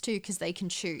depends too, because they can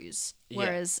choose.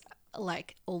 Whereas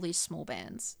like all these small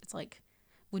bands, it's like,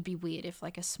 would be weird if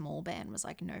like a small band was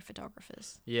like no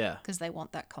photographers. Yeah. Because they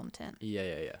want that content.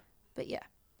 Yeah. But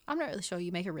I'm not really sure.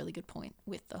 You make a really good point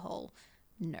with the whole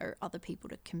no other people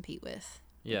to compete with.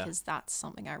 Yeah. Because that's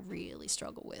something I really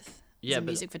struggle with as a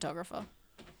music photographer.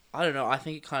 I don't know. I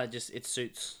think it kind of it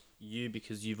suits you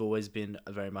because you've always been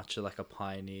very much like a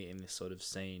pioneer in this sort of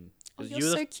scene. Oh, you're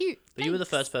so cute. But you were the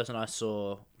first person I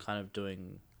saw kind of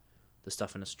doing the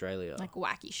stuff in Australia. Like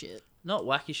wacky shit. Not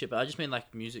wacky shit, but I just mean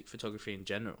like music photography in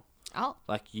general. Oh.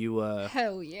 Like you were...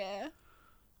 Hell yeah.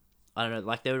 I don't know,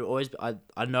 like there would always be...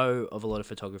 I know of a lot of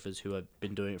photographers who have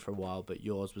been doing it for a while, but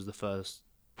yours was the first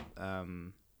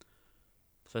kind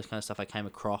of stuff I came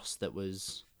across that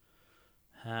was...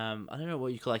 I don't know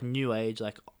what you call like new age.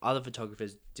 Like other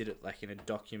photographers did it like in a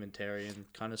documentarian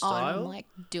kind of style. I'm like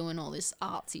doing all this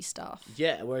artsy stuff.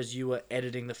 Yeah, whereas you were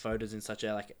editing the photos in such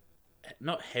a like,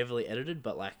 not heavily edited,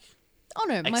 but like. Oh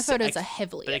no, my photos are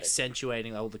heavily but edited.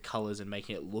 Accentuating all the colors and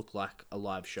making it look like a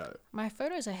live show. My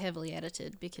photos are heavily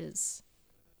edited because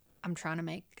I'm trying to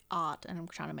make art and I'm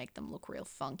trying to make them look real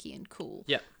funky and cool.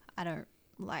 Yeah. I don't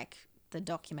like the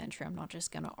documentary. I'm not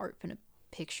just gonna open a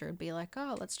picture would be like,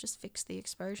 oh, let's just fix the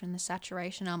exposure and the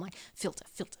saturation. I'm like, filter,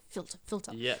 filter, filter,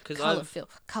 filter. Yeah, because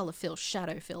color fill,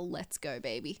 shadow fill. Let's go,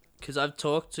 baby. Because I've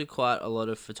talked to quite a lot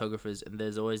of photographers, and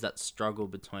there's always that struggle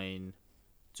between,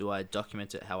 do I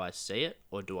document it how I see it,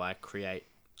 or do I create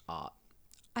art?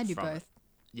 I do from both. it?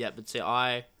 Yeah, but see,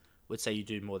 I would say you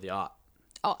do more the art.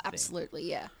 Oh, absolutely,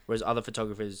 yeah. Whereas other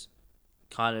photographers,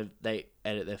 kind of, they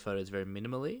edit their photos very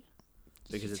minimally,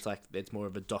 because it's like, it's more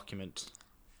of a document.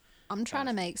 I'm trying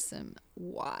to make some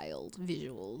wild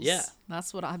visuals. Yeah.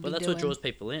 That's what I've been But that's doing. what draws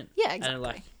people in. Yeah, exactly. And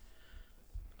like,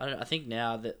 I think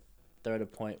now that they're at a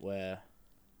point where...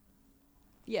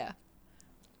 Yeah.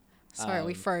 Sorry,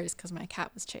 we froze because my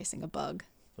cat was chasing a bug.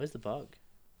 Where's the bug?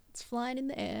 It's flying in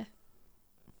the air.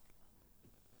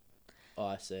 Oh,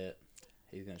 I see it.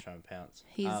 He's going to try and pounce.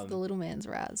 He's the little man's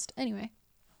razzed. Anyway.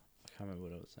 I can't remember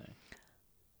what I was saying.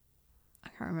 I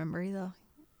can't remember either.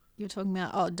 You were talking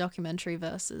about, documentary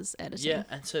versus editing. Yeah,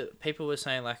 and so people were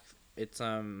saying, like, it's,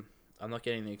 I'm not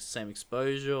getting the same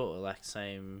exposure or, like,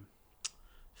 same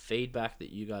feedback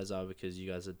that you guys are because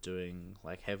you guys are doing,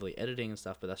 like, heavily editing and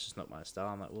stuff, but that's just not my style.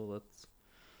 I'm like, well, that's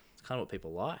kind of what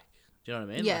people like. Do you know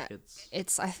what I mean? Yeah, like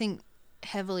it's I think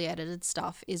heavily edited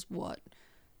stuff is what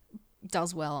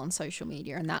does well on social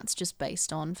media, and that's just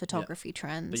based on photography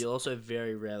trends. But you'll also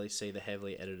very rarely see the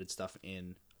heavily edited stuff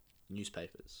in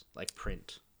newspapers, like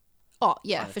print. Oh,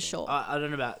 yeah, kind of for thing. sure. I don't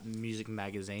know about music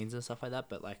magazines and stuff like that,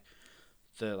 but like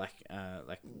the like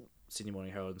Sydney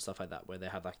Morning Herald and stuff like that, where they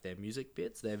have like their music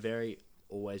bits, they're very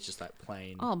always just like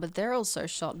plain. Oh, but they're also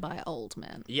shot by old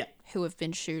men. Yeah. Who have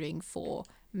been shooting for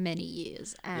many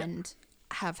years and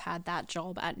have had that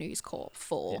job at News Corp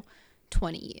for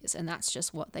 20 years, and that's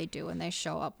just what they do, and they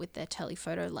show up with their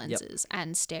telephoto lenses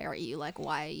and stare at you like,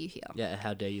 why are you here? Yeah,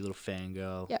 how dare you, little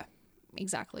fangirl. Yeah,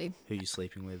 exactly. Who you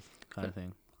sleeping with, kind of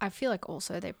thing. I feel like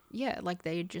also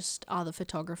they just are the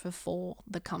photographer for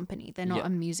the company. They're not a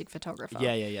music photographer.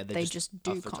 Yeah. They just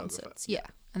do concerts. Yeah.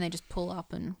 And they just pull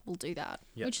up and will do that,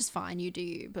 which is fine. You do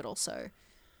you, but also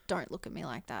don't look at me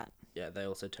like that. Yeah, they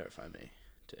also terrify me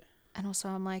too. And also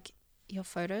I'm like, your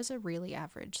photos are really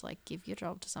average. Like, give your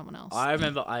job to someone else. I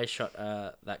remember I shot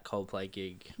that Coldplay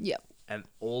gig. Yep. And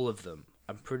all of them,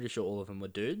 I'm pretty sure all of them were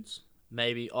dudes.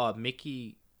 Maybe,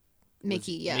 Mickey,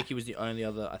 Mickey was the only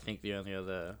other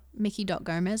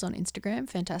Mickey.Gomez on Instagram,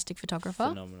 fantastic photographer.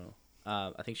 Phenomenal.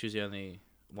 I think she was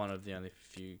one of the only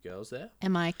few girls there.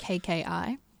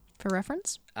 MIKKI for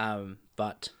reference.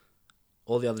 But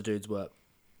all the other dudes were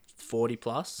 40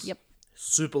 plus. Yep.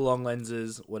 Super long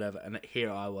lenses, whatever. And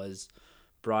here I was,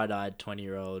 bright-eyed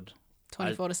 20-year-old.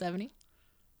 24 to 70.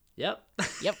 Yep.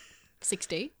 Yep.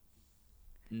 60.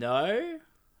 No.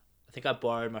 I think I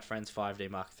borrowed my friend's 5D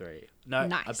Mark III. No,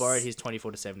 nice. I borrowed his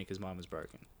 24 to 70 because mine was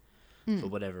broken for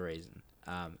whatever reason.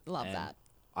 Love that.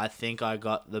 I think I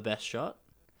got the best shot.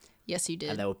 Yes, you did.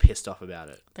 And they were pissed off about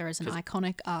it. There is an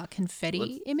iconic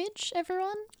confetti image,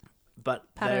 everyone. But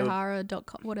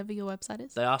PatO'Hara.com, whatever your website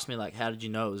is. They asked me, like, how did you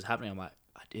know it was happening? I'm like,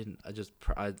 I didn't.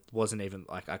 I wasn't even,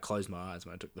 like, I closed my eyes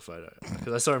when I took the photo.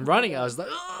 Because I saw him running. I was like,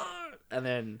 oh! And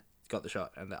then got the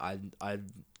shot. And I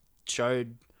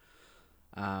showed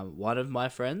one of my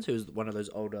friends, who's one of those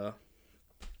older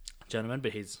gentlemen,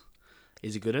 but he's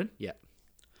a good one. Yeah.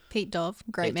 Pete Dove,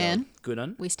 great man. Good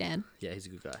one. We stand. Yeah, he's a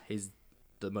good guy. He's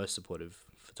the most supportive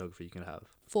photographer you can have.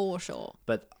 For sure.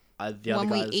 But the other guys... When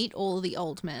we eat all the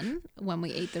old men, when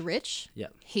we eat the rich,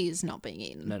 he's not being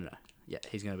eaten. No. Yeah,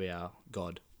 he's going to be our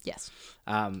god. Yes.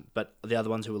 But the other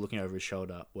ones who were looking over his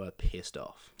shoulder were pissed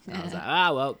off. And I was like,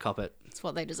 well, cop it. It's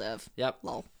what they deserve. Yep.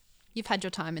 Lol. You've had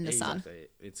your time in the sun.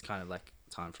 It's kind of like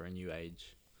time for a new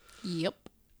age. Yep.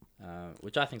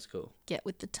 Which I think's cool. Get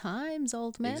with the times,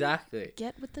 old man. Exactly.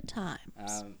 Get with the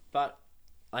times. But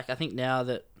like I think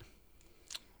that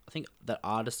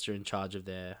artists are in charge of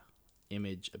their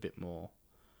image a bit more.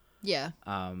 Yeah.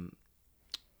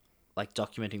 Like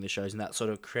documenting the shows in that sort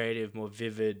of creative, more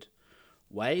vivid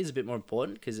way is a bit more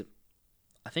important because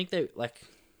I think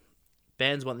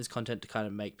bands want this content to kind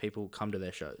of make people come to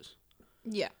their shows.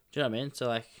 Yeah. Do you know what I mean? So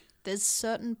like, there's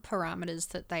certain parameters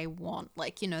that they want.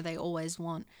 Like, they always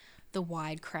want the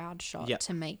wide crowd shot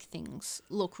to make things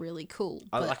look really cool.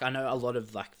 I know a lot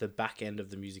of like the back end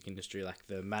of the music industry, like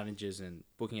the managers and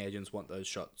booking agents want those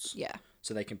shots. Yeah.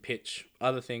 So they can pitch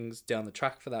other things down the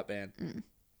track for that band. Mm.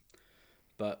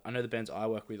 But I know the bands I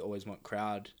work with always want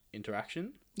crowd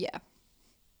interaction. Yeah.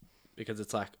 Because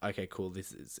it's like, okay, cool,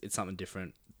 it's something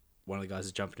different. One of the guys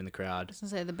is jumping in the crowd. I was going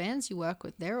to say, the bands you work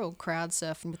with, they're all crowd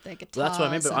surfing with their guitars. Well, that's what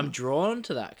I mean, but I'm drawn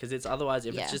to that because it's otherwise,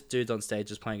 if Yeah. it's just dudes on stage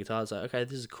just playing guitars, like, okay,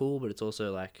 this is cool, but it's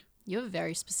also like... You have a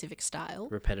very specific style.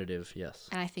 Repetitive, yes.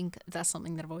 And I think that's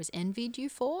something that I've always envied you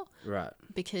for. Right.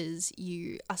 Because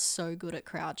you are so good at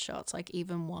crowd shots. Like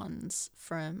even ones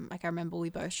from, like I remember we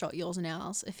both shot Yours and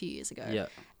Ours a few years ago. Yeah.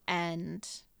 And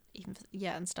even,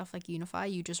 and stuff like Unify,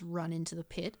 you just run into the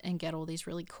pit and get all these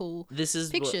really cool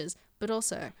pictures. But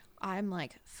also, I'm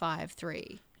like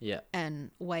 5'3". Yeah.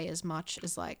 And weigh as much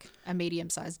as like a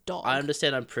medium-sized dog. I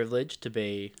understand I'm privileged to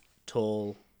be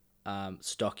tall,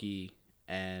 stocky,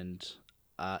 and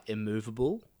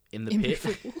immovable in the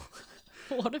pit.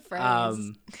 What a phrase.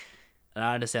 And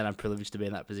I understand I'm privileged to be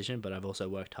in that position, but I've also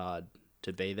worked hard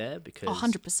to be there because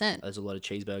 100%. There's a lot of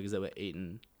cheeseburgers that were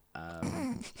eaten.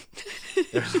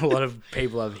 There's a lot of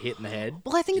people I've hit in the head.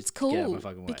 Well, I think it's cool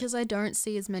because I don't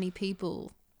see as many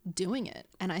people doing it.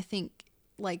 And I think,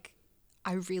 like,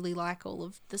 I really like all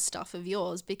of the stuff of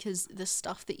yours because the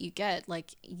stuff that you get,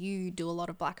 like, you do a lot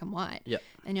of black and white. Yeah.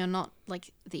 And you're not,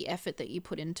 like, the effort that you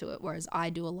put into it, whereas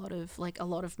I do a lot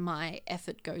of my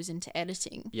effort goes into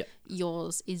editing. Yeah.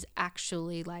 Yours is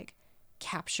actually, like,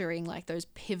 capturing, like, those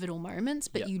pivotal moments,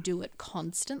 but you do it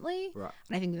constantly. Right.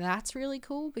 And I think that's really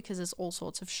cool because there's all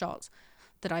sorts of shots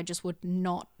that I just would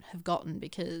not have gotten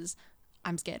because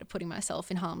I'm scared of putting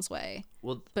myself in harm's way.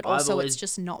 Well, but also it's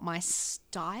just not my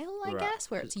style, I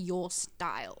guess, where it's your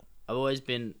style. I've always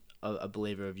been a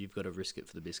believer of you've got to risk it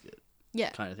for the biscuit. Yeah,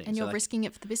 kind of thing. And you're risking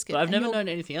it for the biscuit. But I've never known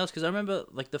anything else because I remember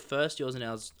like the first Yours and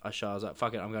Ours I shot, I was like,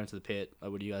 fuck it, I'm going to the pit.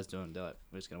 Like, what are you guys doing? They're like,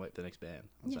 we're just going to wait for the next band.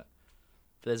 I was like,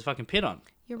 but there's a fucking pit on.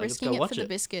 You're risking it for the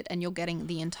biscuit and you're getting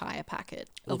the entire packet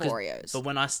of Oreos. But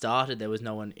when I started, there was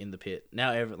no one in the pit.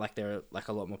 Now, there are like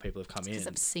a lot more people have come in. Because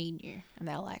I've seen you and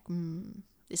they're like,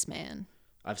 this man.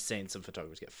 I've seen some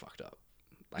photographers get fucked up.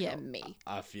 Like, me.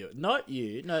 I feel not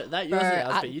you. No, that Yours and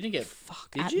Ours, but you didn't get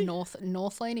Did you?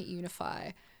 North Lane at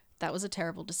Unify. That was a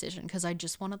terrible decision because I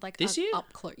just wanted like this year?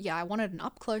 Up close. Yeah, I wanted an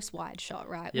up close wide shot,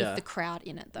 right, with the crowd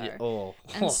in it though. Yeah. Oh.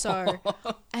 And so,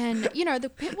 and you know the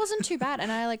pit wasn't too bad,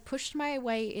 and I like pushed my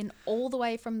way in all the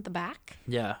way from the back.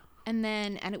 Yeah. And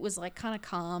it was like kind of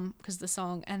calm because the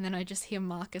song, and then I just hear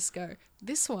Marcus go,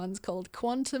 "This one's called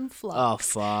Quantum Flux." Oh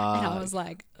fuck! And I was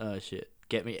like, "Oh shit,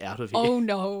 get me out of here!" Oh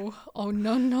no! Oh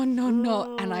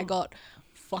no! And I got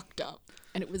fucked up,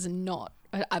 and it was not.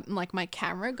 I'm like my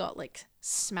camera got like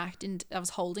smacked in. I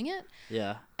was holding it.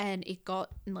 Yeah. And it got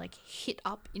like hit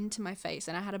up into my face,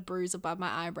 and I had a bruise above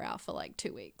my eyebrow for like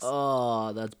 2 weeks.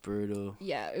 Oh, that's brutal.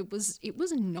 Yeah, it was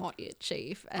not it,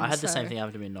 Chief. And I had the same thing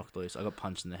happen to me in Knocked Loose. I got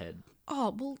punched in the head.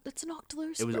 Oh well, it's Knocked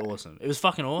Loose. It was awesome. It was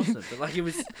fucking awesome. But like it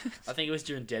was, I think it was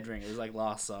during Dead Ring. It was like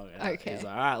last song. And okay. It was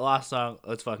like, all right, last song.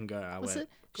 Let's fucking go. Was it?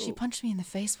 Cool. She punched me in the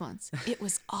face once. It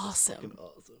was awesome. Fucking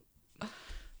awesome.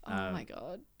 Oh my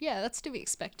god. Yeah, that's to be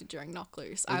expected during Knock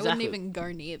Loose. Exactly. I wouldn't even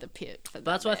go near the pit for that.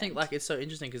 But that's why I think like it's so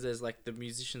interesting because there's like the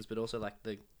musicians but also like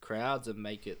the crowds that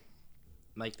make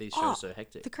these shows so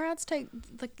hectic. The crowds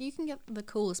you can get the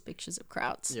coolest pictures of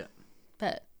crowds. Yeah.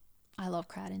 But I love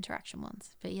crowd interaction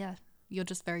ones. But yeah, you're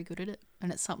just very good at it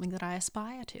and it's something that I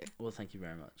aspire to. Well, thank you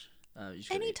very much. You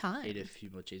should Anytime. Eat a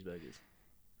few more cheeseburgers.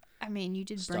 I mean, you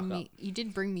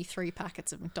did bring me 3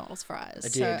 packets of McDonald's fries. I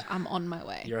did. So I'm on my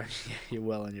way. You're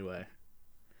well on your way.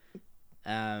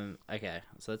 Okay,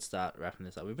 so let's start wrapping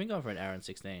this up. We've been going for an hour and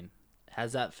 16.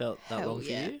 Has that felt that long for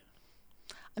you?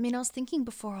 I mean, I was thinking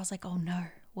before, I was like, oh no,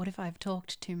 what if I've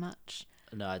talked too much?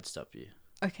 No, I'd stop you.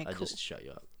 Okay, I'd cool. just shut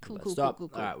you up. Cool. Stop. All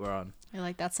right, we're on. You're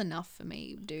like, that's enough for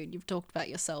me, dude. You've talked about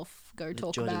yourself. Go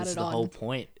talk about this it is the whole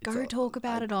point. Talk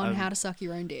about it on how to suck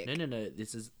your own dick. No.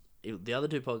 This is... The other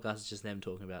 2 podcasts is just them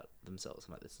talking about themselves.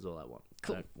 I'm like, this is all I want.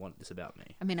 Cool. I don't want this about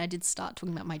me. I mean, I did start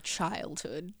talking about my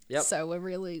childhood. Yep. So we're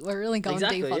really going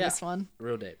deep on this one.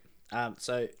 Real deep.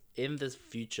 So in the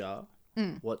future,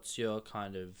 what's your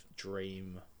kind of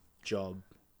dream job,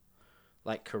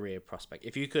 like career prospect?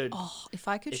 If you could,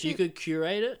 you could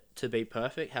curate it to be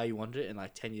perfect, how you wanted it in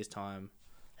like 10 years time,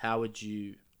 how would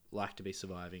you like to be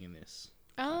surviving in this?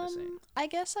 I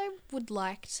guess I would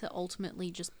like to ultimately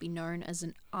just be known as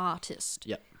an artist.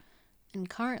 Yep. And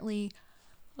currently,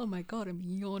 oh my god, I'm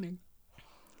yawning.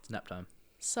 It's nap time.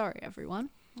 Sorry, everyone.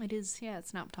 It is,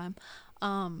 it's nap time.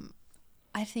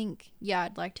 I think,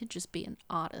 I'd like to just be an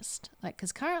artist. Like,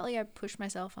 because currently I push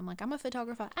myself, I'm like, I'm a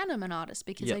photographer and I'm an artist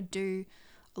because I do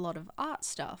a lot of art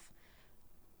stuff.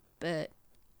 But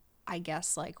I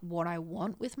guess, like, what I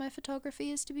want with my photography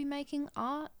is to be making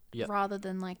art. Yep. Rather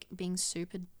than like being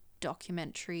super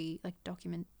documentary, like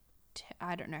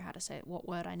I don't know how to say it, what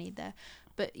word I need there,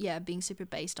 but yeah, being super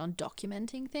based on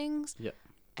documenting things. Yep.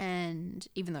 And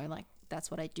even though like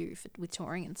that's what I do with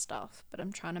touring and stuff, but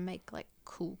I'm trying to make like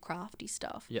cool crafty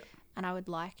stuff. Yep. And I would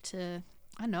like to,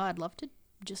 I'd love to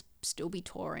just still be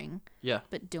touring, Yeah.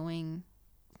 but doing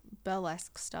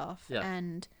burlesque stuff Yeah.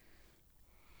 and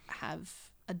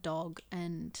have a dog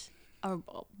and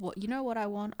what you know what I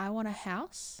want? I want a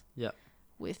house. Yeah.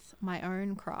 With my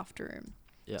own craft room.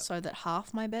 Yeah. So that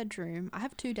half my bedroom, I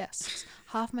have 2 desks.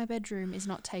 Half my bedroom is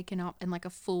not taken up in like a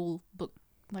full book,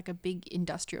 like a big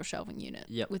industrial shelving unit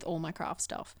with all my craft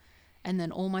stuff. And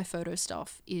then all my photo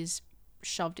stuff is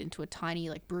shoved into a tiny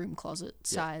like broom closet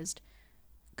sized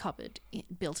cupboard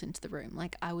built into the room.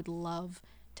 Like I would love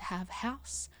to have a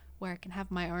house where I can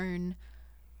have my own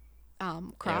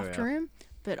craft room.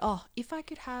 But if I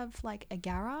could have like a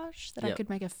garage that I could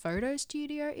make a photo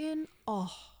studio in,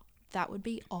 that would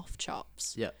be off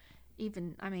chops. Yeah.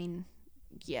 Even, I mean,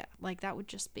 yeah, like that would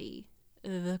just be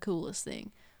the coolest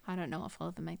thing. I don't know if I'll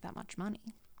ever make that much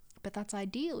money, but that's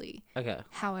ideally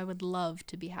how I would love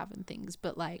to be having things.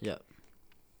 But like,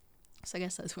 so I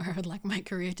guess that's where I would like my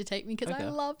career to take me because I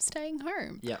love staying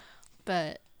home. Yeah.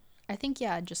 But I think,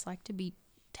 I'd just like to be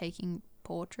taking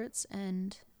portraits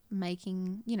and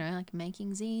making, like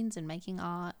making zines and making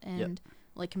art and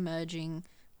like merging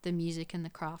the music and the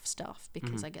craft stuff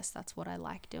because I guess that's what I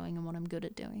like doing and what I'm good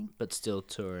at doing. But still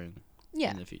touring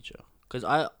in the future. Because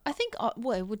I think,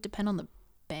 it would depend on the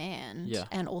band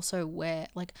and also where,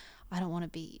 like, I don't want to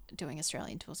be doing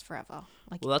Australian tours forever.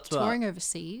 Like, that's touring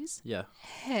overseas. Yeah.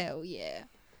 Hell yeah.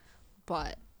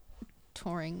 But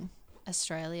touring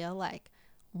Australia, like,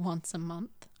 once a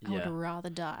month, I would rather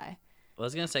die. I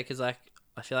was going to say, because, like,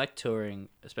 I feel like touring,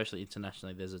 especially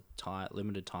internationally, there's a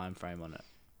limited time frame on it.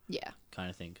 Yeah. Kind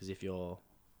of thing. Because if you're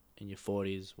in your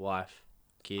 40s, wife,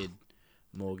 kid,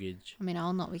 mortgage. I mean,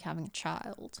 I'll not be having a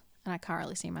child. And I can't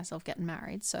really see myself getting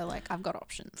married. So, like, I've got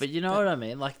options. But you know what I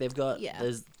mean? Like, they've got... Yeah.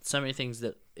 There's so many things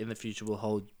that in the future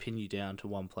will pin you down to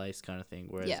one place kind of thing.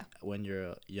 Whereas when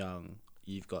you're young,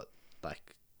 you've got,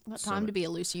 like... time to be a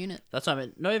loose unit. That's what I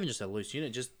mean. Not even just a loose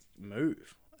unit. Just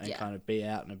move. And kind of be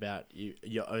out and about.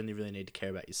 You only really need to care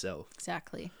about yourself.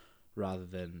 Exactly. Rather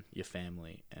than your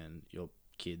family and your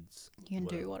kids. You can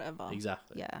do whatever.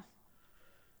 Exactly. Yeah.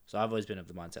 So I've always been of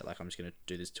the mindset, like, I'm just going to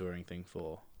do this touring thing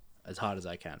for as hard as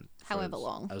I can. However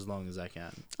long. As long as I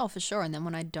can. Oh, for sure. And then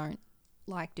when I don't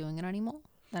like doing it anymore,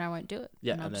 then I won't do it.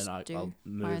 Yeah, and then I'll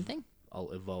move. My own thing. I'll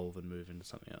evolve and move into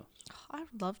something else.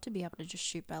 I'd love to be able to just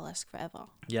shoot burlesque forever.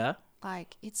 Yeah?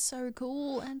 Like, it's so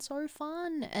cool and so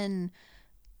fun. And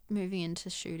moving into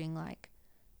shooting like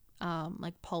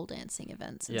pole dancing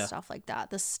events and stuff like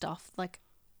that. The stuff, like,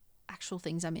 actual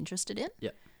things I'm interested in. Yeah.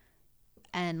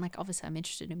 And, like, obviously I'm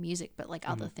interested in music, but, like,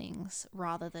 other things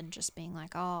rather than just being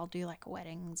like, I'll do, like,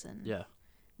 weddings and... Yeah.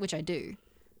 Which I do.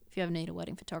 If you ever need a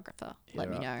wedding photographer, let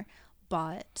me know.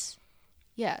 But,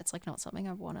 yeah, it's, like, not something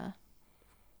I want to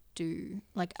do.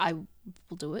 Like, I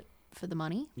will do it for the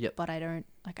money. Yep. But I don't...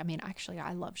 Like, I mean, actually,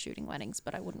 I love shooting weddings,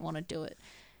 but I wouldn't want to do it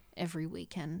every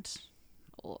weekend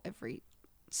or every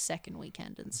second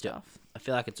weekend and stuff. Yeah. I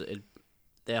feel like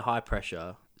they're high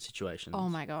pressure situations. Oh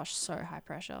my gosh, so high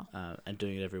pressure. And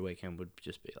doing it every weekend would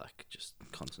just be like just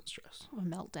constant stress. A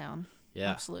meltdown. Yeah.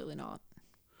 Absolutely not.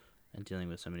 And dealing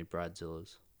with so many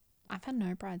bridezillas. I've had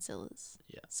no bridezillas.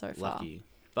 Yeah. So far. Lucky.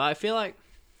 But I feel like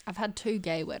I've had 2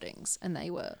 gay weddings and they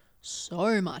were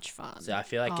so much fun. So I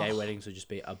feel like gay weddings would just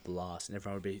be a blast and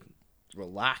everyone would be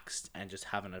relaxed and just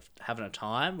having a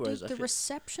time. Whereas the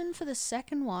reception for the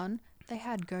second one, they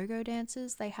had go-go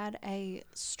dancers. They had a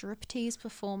striptease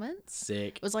performance.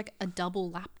 Sick. It was like a double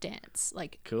lap dance.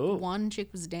 Like, cool. One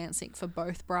chick was dancing for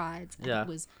both brides, and it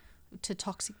was to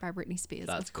 "Toxic" by Britney Spears.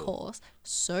 That's of course,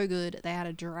 so good. They had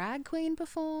a drag queen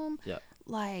perform. Yeah.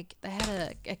 Like, they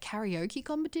had a karaoke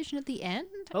competition at the end.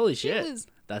 Holy shit!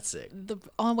 That's sick.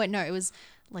 It was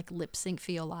like lip sync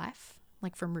for your life.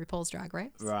 Like from RuPaul's Drag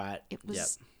Race. Right. It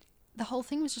was... The whole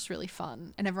thing was just really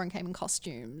fun. And everyone came in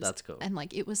costumes. That's cool. And,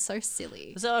 like, it was so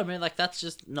silly. So, I mean, like, that's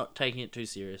just not taking it too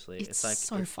seriously. It's like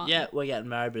so fun. Yeah, we're getting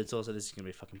married, but it's also this is going to be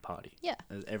a fucking party. Yeah.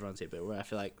 Everyone's here. But where I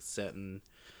feel like certain,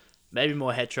 maybe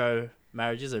more hetero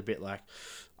marriages are a bit like,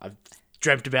 I've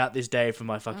dreamt about this day for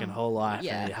my fucking whole life.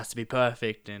 Yeah. And it has to be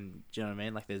perfect. And do you know what I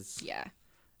mean? Like, there's... Yeah.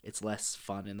 It's less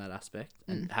fun in that aspect.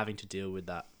 And having to deal with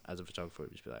that as a photographer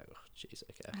would just be like, oh, jeez,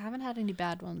 okay. I haven't had any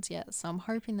bad ones yet, so I'm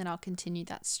hoping that I'll continue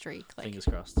that streak. Like, fingers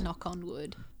crossed. Knock on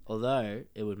wood. Although,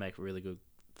 it would make for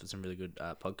some really good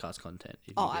podcast content.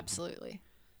 Absolutely.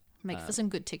 Make for some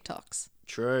good TikToks.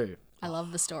 True. I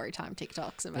love the story time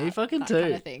TikToks about Me fucking that too.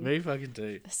 kind of thing. Me fucking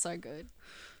too. They're so good.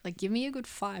 Like, give me a good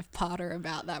 5-parter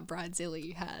about that bridezilla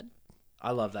you had.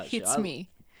 I love that shit. Hits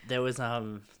me. There was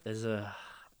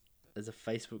there's a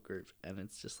Facebook group and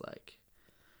it's just like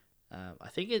I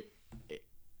think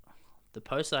the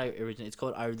post I originally, it's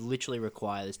called "I literally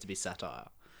require this to be satire,"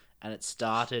 and it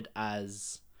started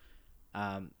as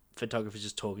photographers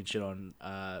just talking shit on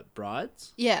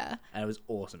brides, Yeah. and it was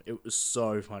awesome. It was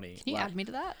so funny. Can you add me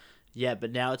to that? Yeah,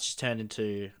 but now it's just turned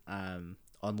into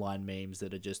online memes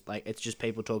that are just like, it's just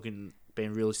people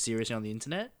being really serious on the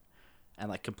internet and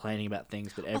like complaining about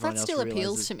things, but everyone that else still realizes,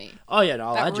 appeals to me. Oh yeah, no,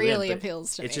 I'll That add you in, really but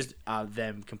appeals to it's me. just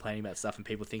them complaining about stuff and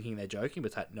people thinking they're joking, but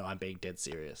it's like, no, I'm being dead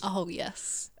serious. Oh,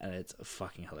 yes. And it's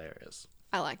fucking hilarious.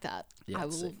 I like that. Yeah, I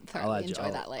it's will sick. thoroughly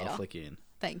enjoy that later. I'll flick you in.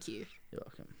 Thank you. You're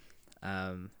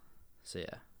welcome. So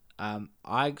yeah,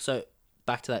 so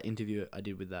back to that interview I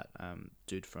did with that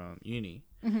dude from uni.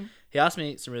 Mm-hmm. He asked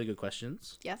me some really good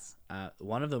questions. Yes.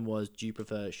 One of them was, do you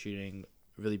prefer shooting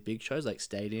really big shows like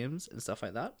stadiums and stuff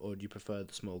like that, or do you prefer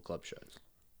the small club shows?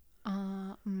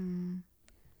 I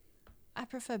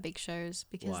prefer big shows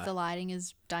because Why? the lighting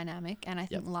is dynamic, and I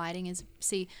think lighting is,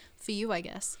 see, for you, I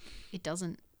guess it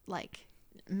doesn't like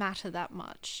matter that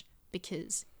much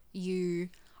because you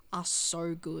are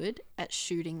so good at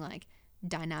shooting like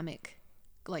dynamic,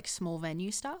 like small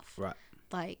venue stuff. Right.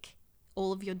 Like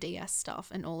all of your DS stuff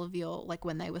and all of your, like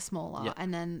when they were smaller,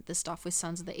 and then the stuff with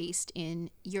Sons of the East in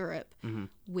Europe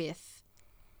with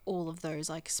all of those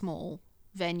like small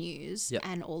venues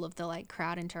and all of the like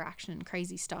crowd interaction and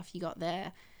crazy stuff you got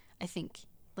there. I think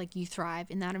like you thrive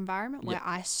in that environment where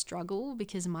I struggle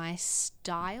because my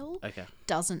style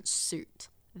doesn't suit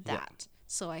that.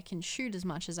 So I can shoot as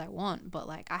much as I want, but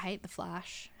like I hate the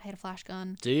flash. I hate a flash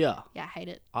gun. Do ya? Yeah, I hate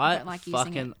it. I don't like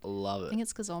using it. love it. I think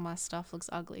it's because all my stuff looks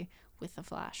ugly with the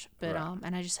flash, but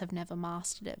and I just have never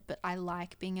mastered it. But I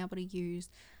like being able to use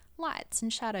lights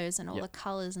and shadows and all the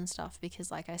colors and stuff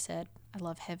because, like I said, I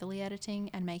love heavily editing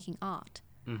and making art.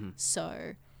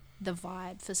 So the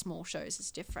vibe for small shows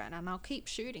is different, and I'll keep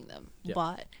shooting them.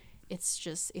 But it's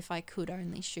just, if I could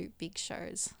only shoot big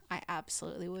shows, I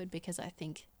absolutely would, because I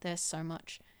think they're so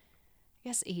much, I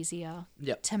guess, easier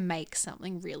to make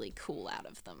something really cool out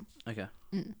of them. Okay.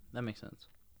 That makes sense.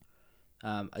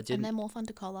 And they're more fun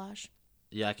to collage.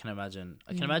 Yeah, I can imagine.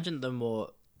 I can imagine the more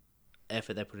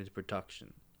effort they put into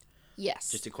production.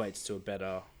 Yes. Just equates to a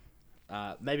better,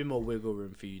 maybe more wiggle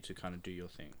room for you to kind of do your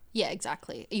thing. Yeah,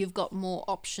 exactly. You've got more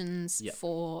options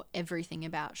for everything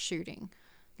about shooting,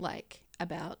 like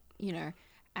about, you know,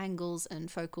 angles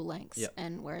and focal lengths.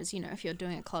 And whereas, you know, if you're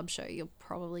doing a club show, you're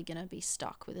probably going to be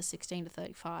stuck with a 16 to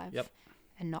 35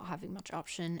 and not having much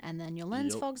option. And then your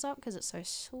lens fogs up because it's so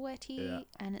sweaty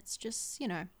and it's just, you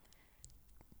know,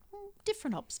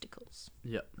 different obstacles.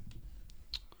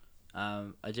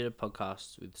 I did a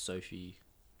podcast with Sophie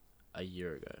a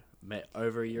year ago,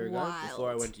 over a year ago, before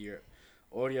I went to Europe.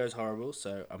 Audio is horrible,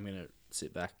 so I'm going to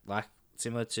sit back, like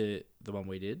similar to the one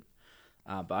we did.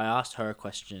 But I asked her a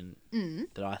question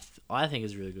that I think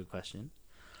is a really good question.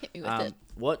 Hit me with it.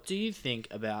 What do you think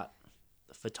about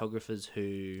photographers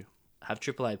who have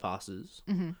AAA passes,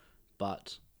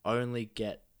 but only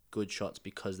get good shots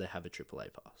because they have a AAA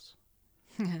pass?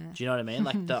 Do you know what I mean?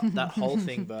 Like that whole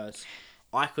thing versus,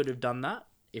 I could have done that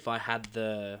if I had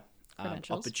the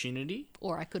opportunity.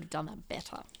 Or I could have done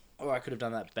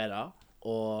that better.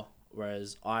 Or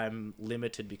whereas I'm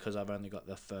limited because I've only got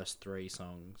the first 3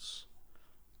 songs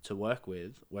to work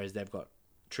with, whereas they've got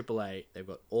AAA, they've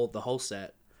got the whole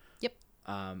set.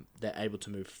 They're able to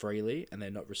move freely and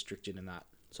they're not restricted in that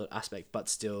sort of aspect, but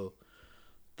still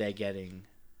they're getting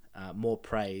more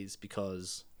praise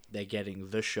because they're getting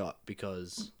the shot,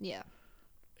 because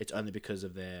it's only because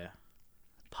of their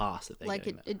pass that they're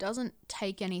getting it doesn't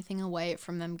take anything away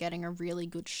from them getting a really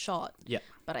good shot.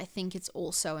 But I think it's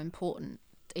also important.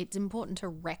 It's important to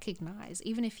recognize,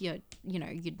 even if you're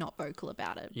not vocal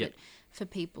about it, but for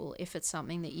people, if it's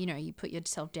something that, you know, you put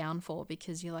yourself down for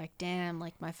because you're like, damn,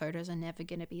 like my photos are never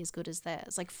going to be as good as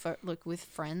theirs. Like, look, with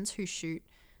friends who shoot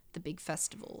the big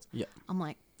festivals, I'm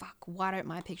like, fuck, why don't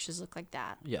my pictures look like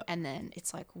that? And then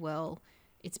it's like, well,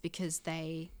 it's because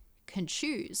they can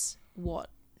choose what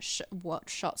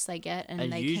shots they get,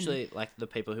 and they usually like the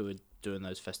people who are doing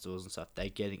those festivals and stuff, they're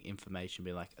getting information,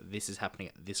 being like, this is happening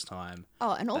at this time.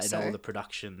 And also all the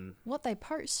production, what they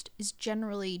post is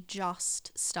generally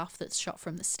just stuff that's shot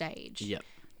from the stage.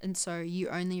 And so you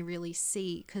only really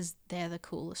see, because they're the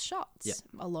coolest shots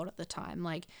a lot of the time,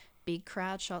 like big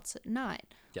crowd shots at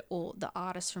night, or the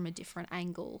artist from a different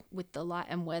angle with the light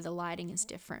and where the lighting is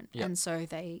different. And so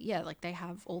they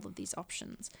have all of these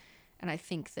options, and I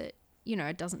think that, you know,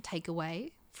 it doesn't take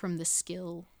away from the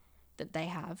skill that they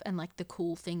have and like the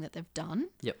cool thing that they've done.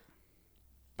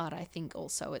 But I think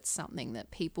also it's something that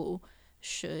people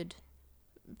should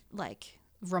like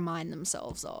remind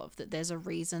themselves of, that there's a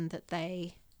reason that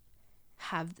they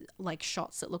have like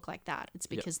shots that look like that. It's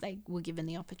because they were given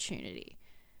the opportunity.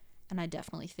 And I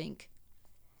definitely think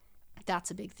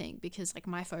that's a big thing because like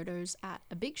my photos at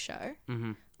a big show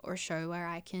or a show where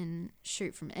I can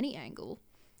shoot from any angle,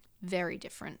 very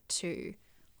different to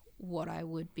what I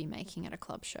would be making at a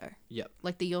club show. Yep.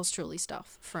 Like the Yours Truly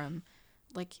stuff from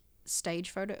like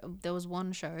stage photo. There was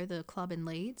one show, the club in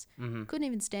Leeds, couldn't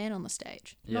even stand on the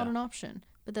stage. Not an option.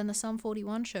 But then the Sum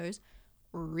 41 shows,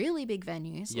 really big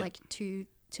venues, like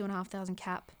 2,500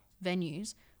 cap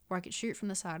venues where I could shoot from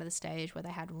the side of the stage where they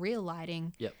had real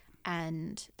lighting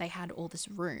and they had all this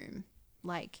room.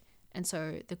 Like, and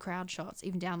so the crowd shots,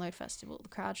 even Download Festival, the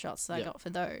crowd shots that I got for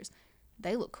those,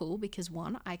 they look cool because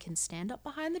one, I can stand up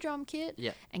behind the drum kit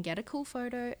and get a cool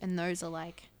photo, and those are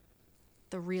like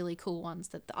the really cool ones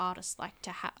that the artists like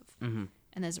to have. And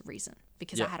there's a reason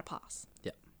because I had a pass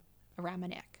around my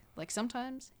neck. Like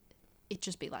sometimes it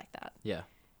just be like that. Yeah.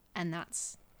 And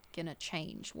that's gonna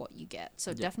change what you get.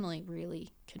 So it definitely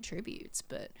really contributes,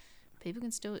 but people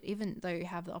can still, even though you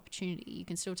have the opportunity, you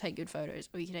can still take good photos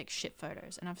or you can take shit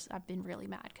photos. And I've been really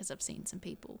mad because I've seen some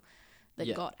people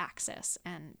that got access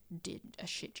and did a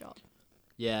shit job.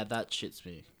 Yeah, that shits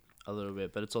me a little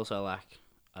bit, but it's also like,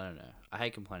 I don't know. I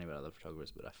hate complaining about other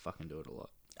photographers, but I fucking do it a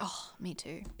lot. Oh, me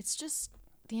too. It's just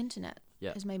the internet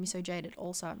has made me so jaded.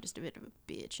 Also, I'm just a bit of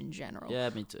a bitch in general. Yeah,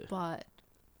 me too. But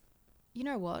you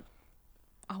know what?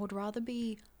 I would rather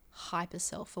be hyper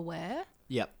self-aware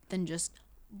than just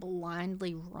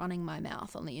blindly running my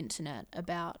mouth on the internet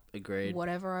about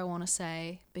whatever I want to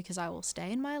say, because I will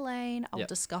stay in my lane. I'll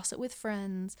discuss it with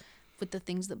friends with the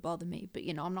things that bother me, but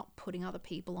you know, I'm not putting other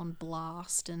people on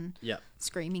blast and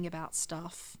screaming about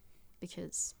stuff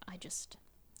because I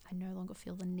no longer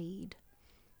feel the need.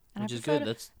 And which is good.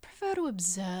 I prefer to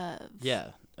observe.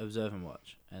 Yeah, observe and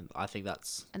watch. And I think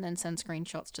that's... And then send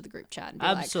screenshots to the group chat and be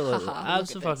absolutely. like, haha,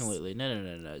 absolutely. No.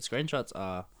 Screenshots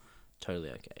are totally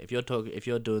okay. If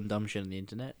you're doing dumb shit on the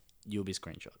internet, you'll be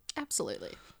screenshot.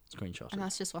 Absolutely. Screenshot. And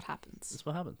that's just what happens. That's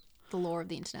what happens. The law of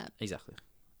the internet. Exactly.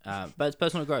 But it's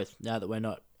personal growth now that we're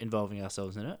not involving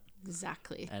ourselves in it.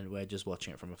 Exactly. And we're just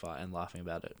watching it from afar and laughing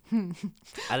about it.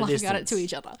 Laughing at it to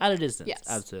each other. At a distance. Yes.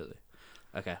 Absolutely.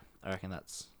 Okay. I reckon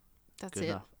that's good it.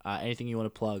 enough. Anything you want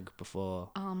to plug before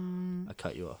I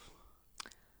cut you off?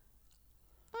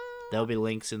 There'll be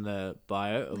links in the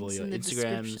bio of all your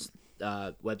Instagrams,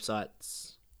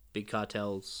 websites, big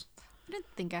cartels. I don't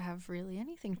think I have really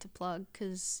anything to plug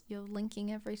because you're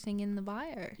linking everything in the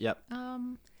bio. Yep.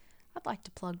 I'd like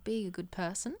to plug being a good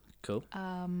person. Cool.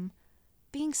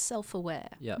 Being self-aware.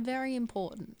 Yep. Very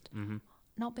important. Mm-hmm.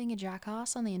 Not being a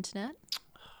jackass on the internet.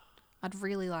 I'd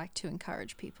really like to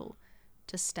encourage people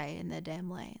to stay in their damn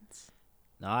lanes.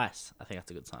 Nice. I think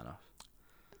that's a good sign off.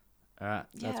 All right.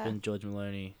 That's been George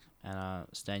Moloney. And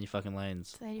stay in your fucking lanes.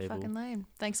 Stay in your fucking lane.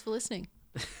 Thanks for listening.